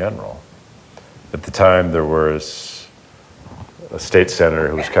attorney general. At the time, there was a state senator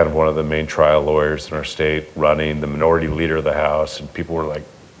who was kind of one of the main trial lawyers in our state running, the minority leader of the House, and people were like,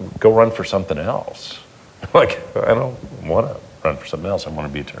 go run for something else. Like, I don't want to run for something else. I want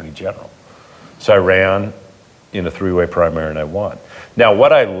to be attorney general. So I ran in a three-way primary and I won. Now,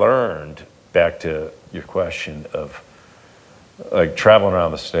 what I learned, back to your question of like traveling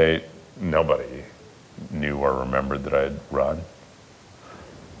around the state, nobody knew or remembered that I'd run.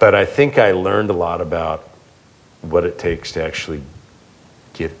 But I think I learned a lot about what it takes to actually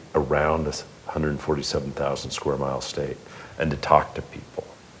get around a 147,000 square mile state and to talk to people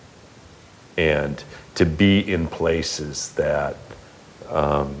and to be in places that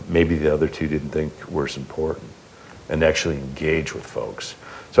maybe the other two didn't think were as important, and actually engage with folks.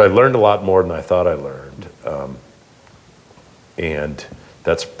 So I learned a lot more than I thought I learned. And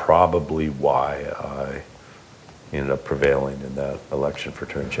that's probably why I ended up prevailing in that election for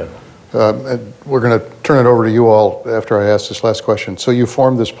Attorney General. And we're going to turn it over to you all after I ask this last question. So you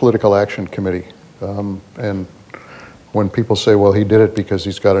formed this political action committee, and when people say, well, he did it because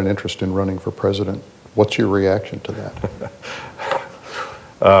he's got an interest in running for president, what's your reaction to that?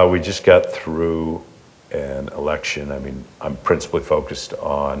 We just got through an election. I mean, I'm principally focused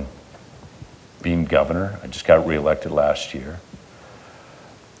on being governor. I just got reelected last year.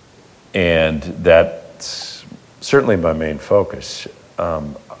 And that's certainly my main focus.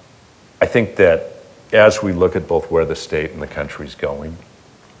 I think that as we look at both where the state and the country's going,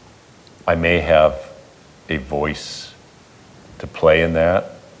 I may have a voice to play in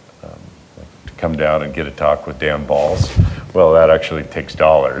that. To come down and get a talk with Dan Balz, well, that actually takes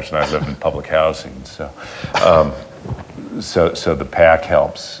dollars, and I live in public housing, so the PAC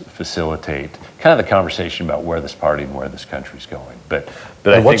helps facilitate kind of the conversation about where this party and where this country's going. But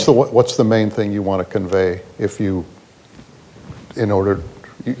and what's the main thing you want to convey if you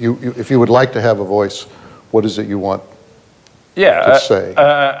would like to have a voice? What is it you want to say?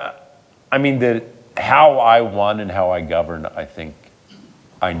 I mean, how I run and how I govern, I think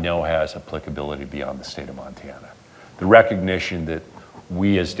I know has applicability beyond the state of Montana. The recognition that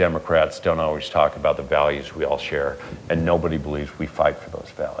we as Democrats don't always talk about the values we all share, and nobody believes we fight for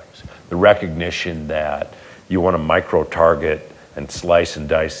those values. The recognition that you want to micro-target and slice and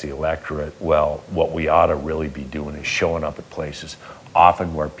dice the electorate, well, what we ought to really be doing is showing up at places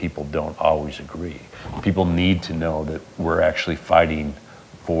often where people don't always agree. People need to know that we're actually fighting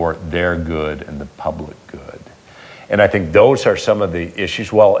for their good and the public good. And I think those are some of the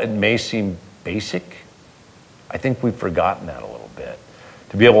issues. While it may seem basic, I think we've forgotten that a little bit.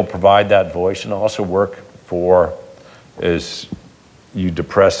 To be able to provide that voice and also work for, as you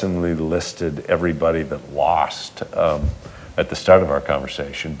depressingly listed everybody that lost at the start of our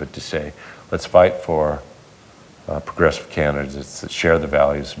conversation, but to say, let's fight for progressive candidates that share the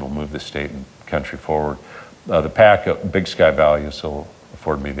values and will move the state and country forward. The PAC, Big Sky Values, will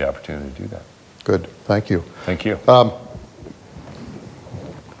afford me the opportunity to do that. Good, thank you. Thank you. We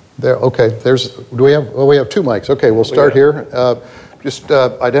have two mics. Okay, we'll start here. Just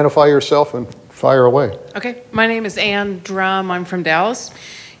identify yourself and fire away. Okay, my name is Ann Drum. I'm from Dallas.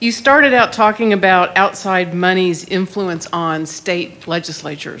 You started out talking about outside money's influence on state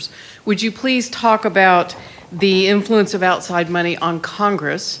legislatures. Would you please talk about the influence of outside money on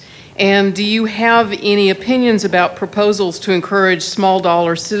Congress? And do you have any opinions about proposals to encourage small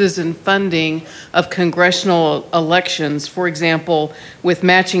dollar citizen funding of congressional elections, for example, with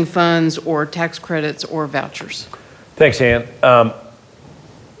matching funds or tax credits or vouchers? Thanks, Ann.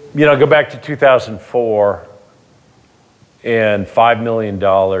 Go back to 2004, and $5 million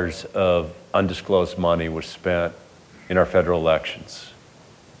of undisclosed money was spent in our federal elections.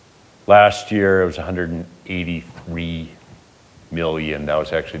 Last year, it was $183 million. That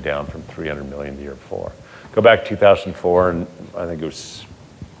was actually down from $300 million the year before. Go back to 2004, and I think it was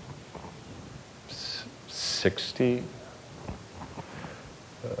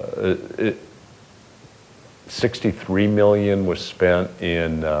 63 million was spent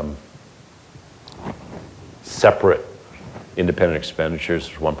in separate independent expenditures.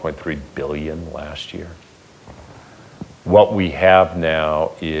 It was 1.3 billion last year. What we have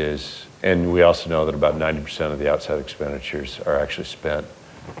now is And we also know that about 90% of the outside expenditures are actually spent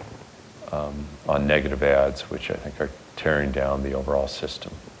on negative ads, which I think are tearing down the overall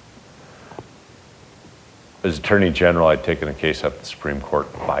system. As Attorney General, I'd taken a case up at the Supreme Court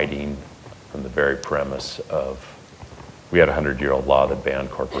fighting from the very premise of, we had a 100-year-old law that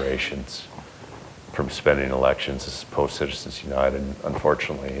banned corporations from spending elections. This is post-Citizens United. And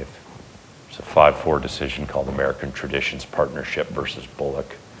unfortunately, it's a 5-4 decision called American Traditions Partnership versus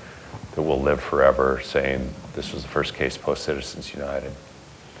Bullock that will live forever, saying this was the first case post-Citizens United.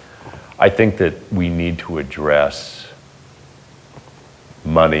 I think that we need to address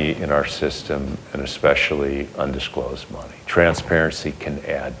money in our system, and especially undisclosed money. Transparency can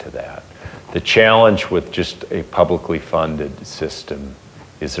add to that. The challenge with just a publicly funded system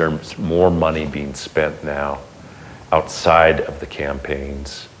is there's more money being spent now outside of the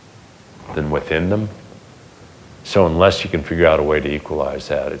campaigns than within them. So unless you can figure out a way to equalize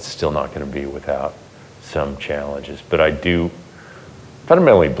that, it's still not going to be without some challenges. But I do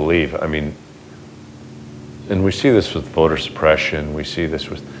fundamentally believe, I mean, and we see this with voter suppression, we see this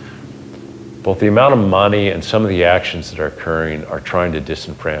with both the amount of money and some of the actions that are occurring are trying to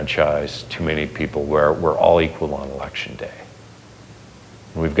disenfranchise too many people where we're all equal on election day.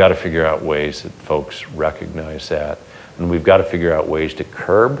 And we've got to figure out ways that folks recognize that, and we've got to figure out ways to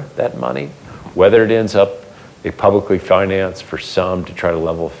curb that money, whether it ends up a publicly financed for some to try to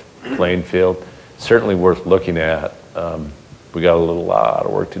level the playing field. Certainly worth looking at. We got a lot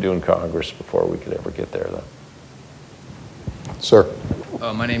of work to do in Congress before we could ever get there, though. Sir.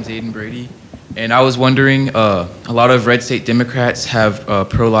 My name's Aiden Brady, and I was wondering, a lot of red state Democrats have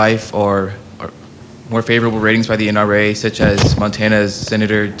pro-life or more favorable ratings by the NRA, such as Montana's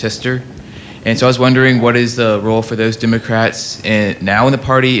Senator Tester. And so I was wondering, what is the role for those Democrats now in the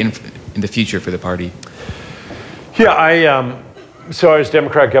party and in the future for the party? Yeah, so I was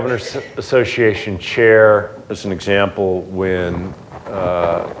Democrat Governors Association chair, as an example, when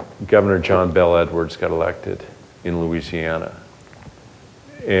Governor John Bel Edwards got elected in Louisiana.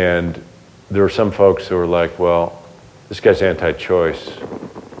 And there were some folks who were like, well, this guy's anti-choice.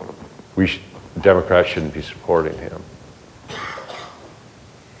 Democrats shouldn't be supporting him.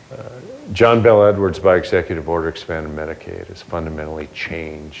 John Bel Edwards, by executive order, expanded Medicaid, has fundamentally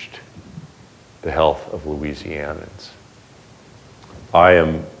changed the health of Louisianans. I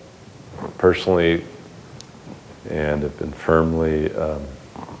am personally and have been firmly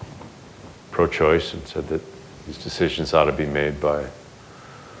pro-choice and said that these decisions ought to be made by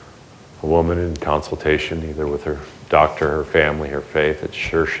a woman in consultation, either with her doctor, her family, her faith. It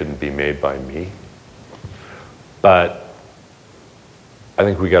sure shouldn't be made by me. But I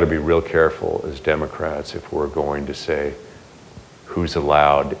think we got to be real careful as Democrats if we're going to say who's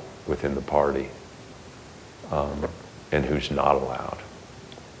allowed within the party and who's not allowed.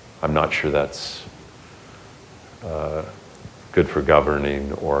 I'm not sure that's good for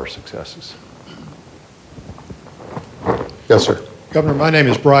governing or our successes. Yes, sir. Governor, my name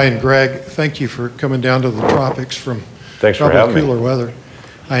is Brian Gregg. Thank you for coming down to the tropics from Thanks for having me. cooler weather.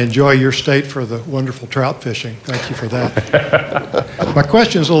 I enjoy your state for the wonderful trout fishing. Thank you for that. My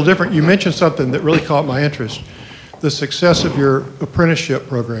question is a little different. You mentioned something that really caught my interest, the success of your apprenticeship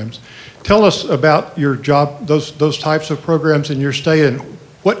programs. Tell us about your job, those types of programs in your state, and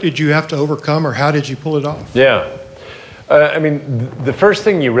what did you have to overcome, or how did you pull it off? Yeah. I mean, the first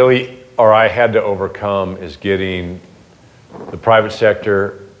thing I had to overcome is getting the private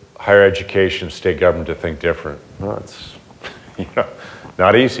sector, higher education, state government to think different. Well, it's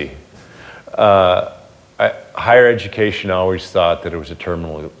not easy. Higher education always thought that it was a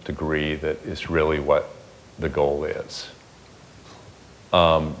terminal degree that is really what the goal is.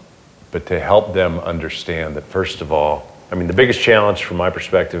 But to help them understand that, first of all, I mean, the biggest challenge from my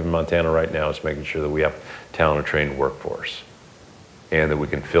perspective in Montana right now is making sure that we have a talented, trained workforce and that we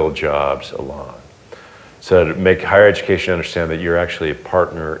can fill jobs along. So to make higher education understand that you're actually a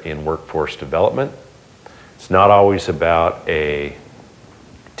partner in workforce development. It's not always about a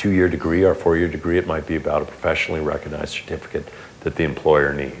 2-year degree or a 4-year degree. It might be about a professionally recognized certificate that the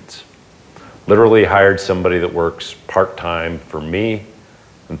employer needs. Literally hired somebody that works part-time for me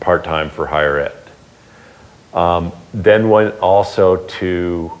and part-time for higher ed. Then went also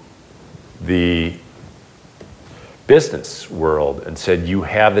to the business world and said, you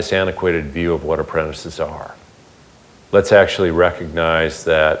have this antiquated view of what apprentices are. Let's actually recognize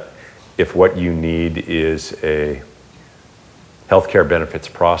that if what you need is a healthcare benefits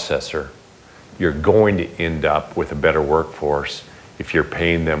processor, you're going to end up with a better workforce if you're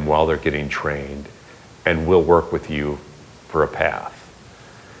paying them while they're getting trained, and we'll work with you for a path.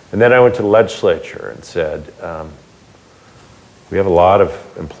 And then I went to the legislature and said, we have a lot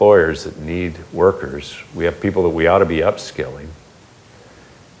of employers that need workers. We have people that we ought to be upskilling,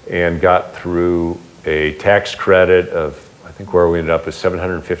 and got through a tax credit of, I think where we ended up is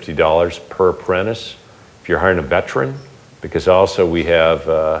 $750 per apprentice if you're hiring a veteran, because also we have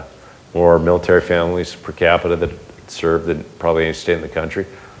more military families per capita that serve than probably any state in the country.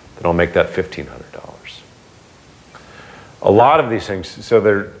 That don't make that $1,500. A lot of these things, so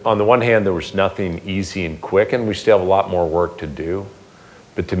there, on the one hand, there was nothing easy and quick, and we still have a lot more work to do.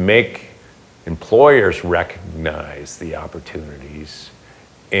 But to make employers recognize the opportunities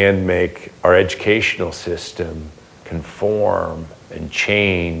and make our educational system conform and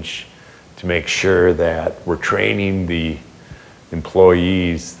change to make sure that we're training the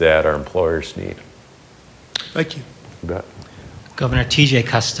employees that our employers need. Thank you. You bet. Governor T.J.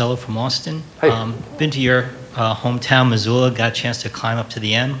 Costello from Austin. Hey. Been to your hometown, Missoula, got a chance to climb up to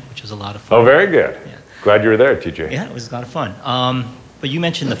the M, which was a lot of fun. Oh, very good. Yeah. Glad you were there, TJ. Yeah, it was a lot of fun. But you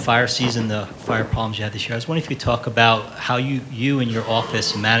mentioned the fire season, the fire problems you had this year. I was wondering if you could talk about how you and your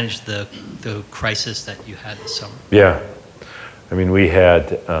office managed the crisis that you had this summer. Yeah. I mean, we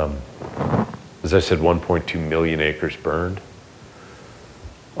had, as I said, 1.2 million acres burned.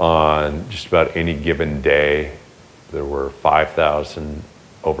 On just about any given day, there were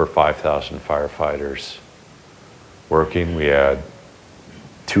over 5,000 firefighters working. We had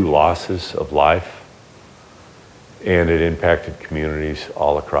 2 losses of life, and it impacted communities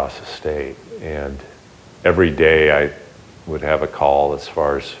all across the state. And every day I would have a call as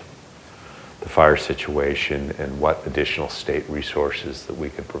far as the fire situation and what additional state resources that we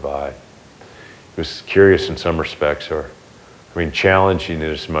could provide. It was curious in some respects, or I mean, challenging in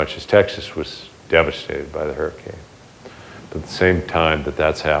as much as Texas was devastated by the hurricane. But at the same time that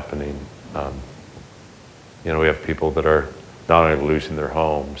that's happening, we have people that are not only losing their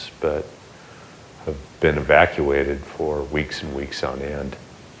homes, but have been evacuated for weeks and weeks on end.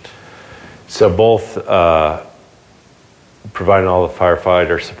 So both providing all the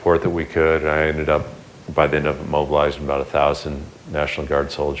firefighter support that we could, I ended up, by the end of it, mobilizing about 1,000 National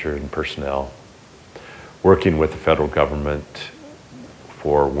Guard soldiers and personnel, working with the federal government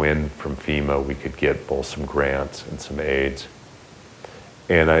for when from FEMA we could get both some grants and some aids.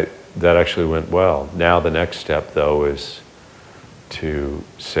 And that actually went well. Now the next step, though, is to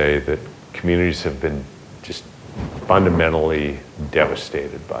say that communities have been just fundamentally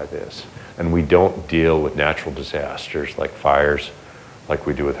devastated by this. And we don't deal with natural disasters like fires like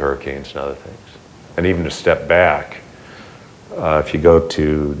we do with hurricanes and other things. And even to step back, if you go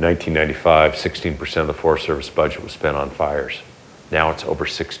to 1995, 16% of the Forest Service budget was spent on fires. Now it's over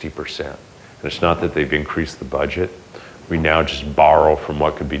 60%. And it's not that they've increased the budget. We now just borrow from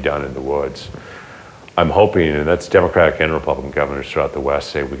what could be done in the woods. I'm hoping, and that's Democratic and Republican governors throughout the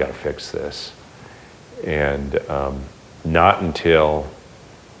West say, we got to fix this. And not until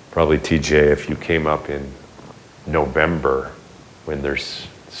probably, TJ, if you came up in November when there's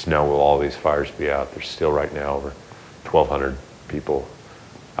snow, will all these fires be out? There's still right now over 1,200 people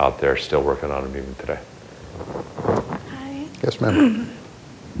out there still working on them even today. Hi. Yes, ma'am.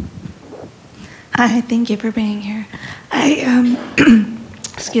 Hi, thank you for being here.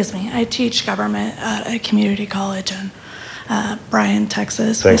 Excuse me, I teach government at a community college in Bryan,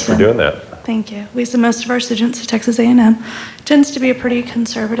 Texas. Thanks for doing that. Thank you. We send most of our students to Texas A&M. Tends to be a pretty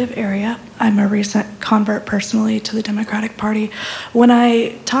conservative area. I'm a recent convert personally to the Democratic Party. When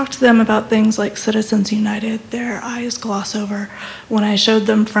I talk to them about things like Citizens United, their eyes gloss over. When I showed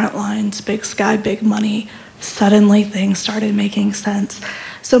them Frontlines, Big Sky, Big Money, suddenly things started making sense.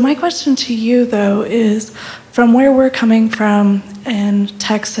 So my question to you, though, is from where we're coming from in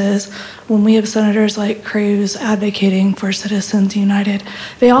Texas, when we have senators like Cruz advocating for Citizens United,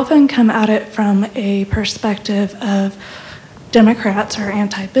 they often come at it from a perspective of Democrats are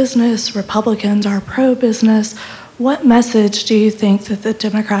anti-business, Republicans are pro-business. What message do you think that the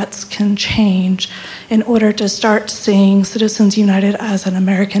Democrats can change in order to start seeing Citizens United as an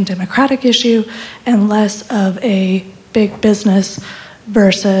American democratic issue and less of a big business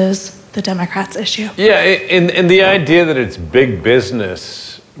versus the Democrats' issue? Yeah, and the idea that it's big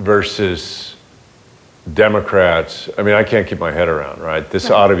business versus Democrats, I mean, I can't keep my head around, right?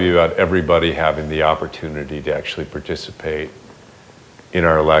 This ought to be about everybody having the opportunity to actually participate in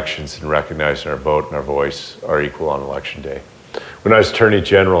our elections and recognizing our vote and our voice are equal on election day. When I was Attorney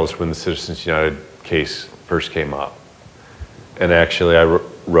General is when the Citizens United case first came up. And actually I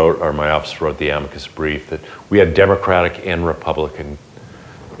wrote, or my office wrote the amicus brief that we had Democratic and Republican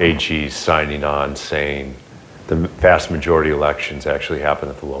AGs signing on saying the vast majority of elections actually happen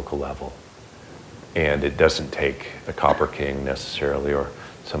at the local level. And it doesn't take a copper king necessarily or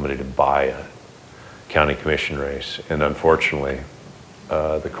somebody to buy a county commission race. And unfortunately,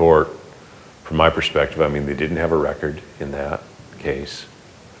 the court, from my perspective, I mean, they didn't have a record in that case,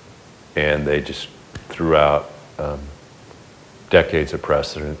 and they just threw out decades of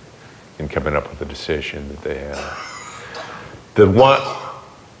precedent in coming up with a decision that they had.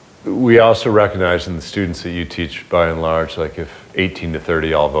 We also recognize in the students that you teach, by and large, like if 18 to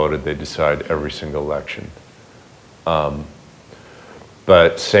 30 all voted, they decide every single election.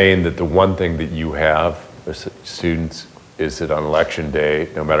 But saying that the one thing that you have as students is that on election day,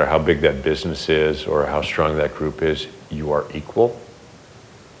 no matter how big that business is or how strong that group is, you are equal.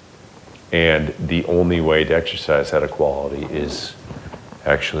 And the only way to exercise that equality is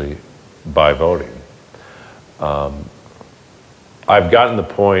actually by voting. I've gotten the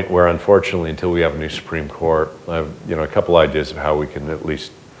point where, unfortunately, until we have a new Supreme Court, I have a couple ideas of how we can at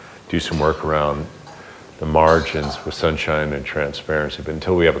least do some work around the margins with sunshine and transparency. But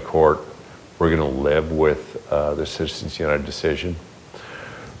until we have a court, we're going to live with the Citizens United decision.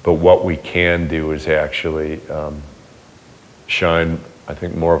 But what we can do is actually shine, I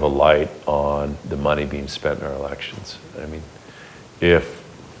think, more of a light on the money being spent in our elections. I mean, if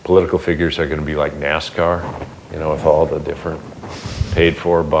political figures are going to be like NASCAR, with all the different paid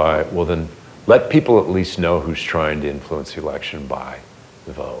for by, well then let people at least know who's trying to influence the election by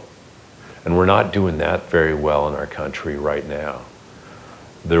the vote. And we're not doing that very well in our country right now.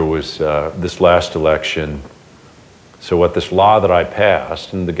 There was this last election, so what this law that I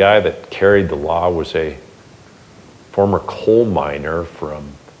passed, and the guy that carried the law was a former coal miner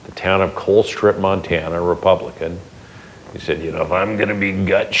from the town of Colstrip, Montana, a Republican. He said, if I'm going to be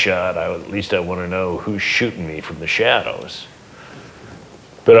gut shot, at least I want to know who's shooting me from the shadows.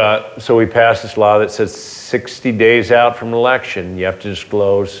 But so we passed this law that says 60 days out from an election, you have to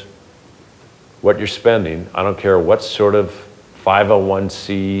disclose what you're spending. I don't care what sort of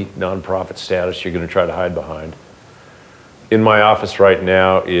 501c nonprofit status you're going to try to hide behind. In my office right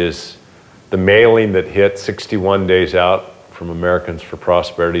now is the mailing that hit 61 days out from Americans for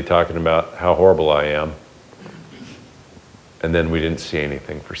Prosperity talking about how horrible I am. And then we didn't see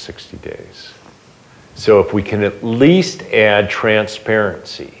anything for 60 days. So if we can at least add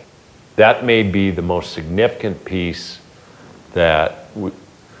transparency, that may be the most significant piece that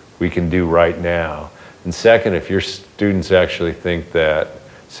we can do right now. And second, if your students actually think that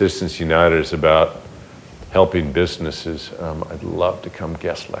Citizens United is about helping businesses, I'd love to come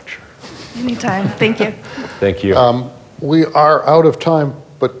guest lecture. Anytime. Thank you. Thank you. We are out of time,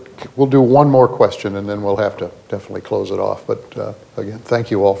 but we'll do one more question and then we'll have to definitely close it off. But again,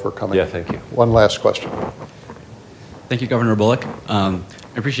 thank you all for coming. Yeah, thank you. One last question. Thank you, Governor Bullock.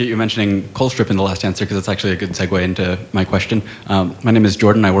 I appreciate you mentioning Colstrip in the last answer because it's actually a good segue into my question. My name is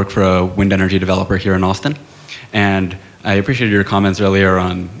Jordan. I work for a wind energy developer here in Austin. And I appreciated your comments earlier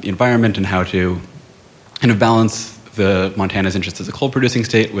on the environment and how to kind of balance the Montana's interests as a coal-producing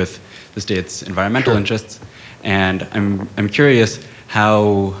state with the state's environmental interests. And I'm curious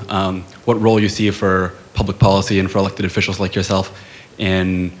how, what role you see for public policy and for elected officials like yourself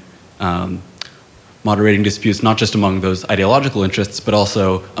in moderating disputes, not just among those ideological interests, but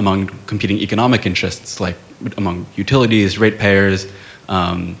also among competing economic interests, like among utilities, ratepayers,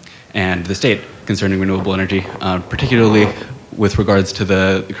 and the state concerning renewable energy, particularly with regards to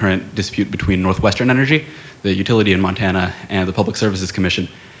the current dispute between Northwestern Energy, the utility in Montana, and the Public Services Commission,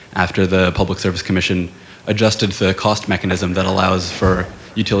 after the Public Service Commission adjusted the cost mechanism that allows for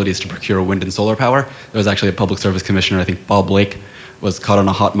utilities to procure wind and solar power. There was actually a Public Service Commissioner, I think Bob Blake, was caught on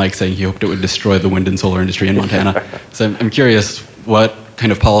a hot mic saying he hoped it would destroy the wind and solar industry in Montana. So I'm curious what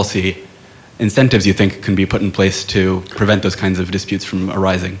kind of policy incentives you think can be put in place to prevent those kinds of disputes from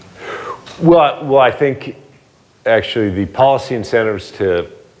arising. Well, I think actually the policy incentives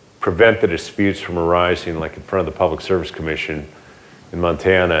to prevent the disputes from arising, like in front of the Public Service Commission in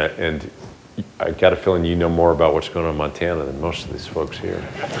Montana, and I got a feeling you know more about what's going on in Montana than most of these folks here.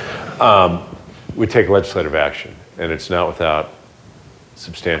 We take legislative action, and it's not without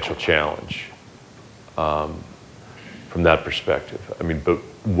substantial challenge from that perspective. I mean, but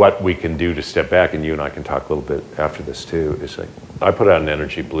what we can do to step back, and you and I can talk a little bit after this too, is like, I put out an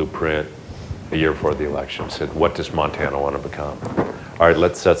energy blueprint a year before the election, said, what does Montana want to become? All right,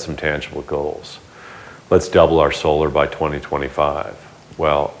 let's set some tangible goals. Let's double our solar by 2025.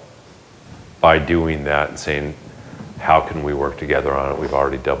 Well, by doing that and saying, how can we work together on it? We've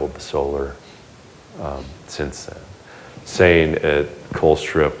already doubled the solar since then. Saying at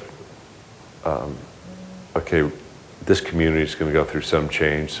Colstrip, okay, this community is going to go through some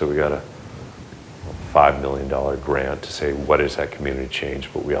change, so we got a $5 million grant to say, what is that community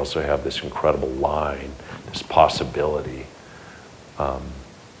change? But we also have this incredible line, this possibility.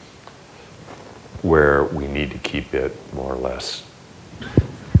 where we need to keep it more or less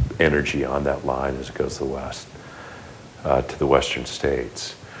energy on that line as it goes to the west, to the western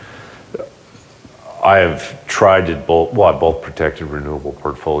states. I have tried to I both protected renewable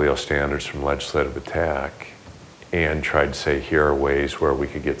portfolio standards from legislative attack and tried to say here are ways where we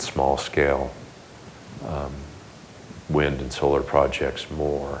could get small scale wind and solar projects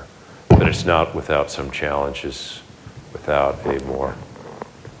more. But it's not without some challenges, without a more,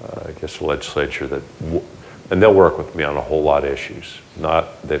 I guess, legislature that, and they'll work with me on a whole lot of issues.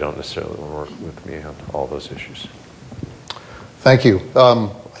 They don't necessarily work with me on all those issues. Thank you.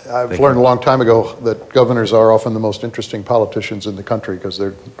 I've learned a long time ago that governors are often the most interesting politicians in the country because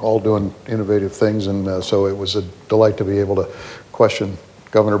they're all doing innovative things, and so it was a delight to be able to question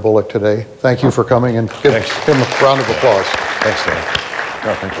Governor Bullock today. Thank you for coming, and give him a round of applause. Thanks, Dan.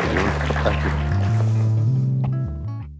 No, thank you. Thank you.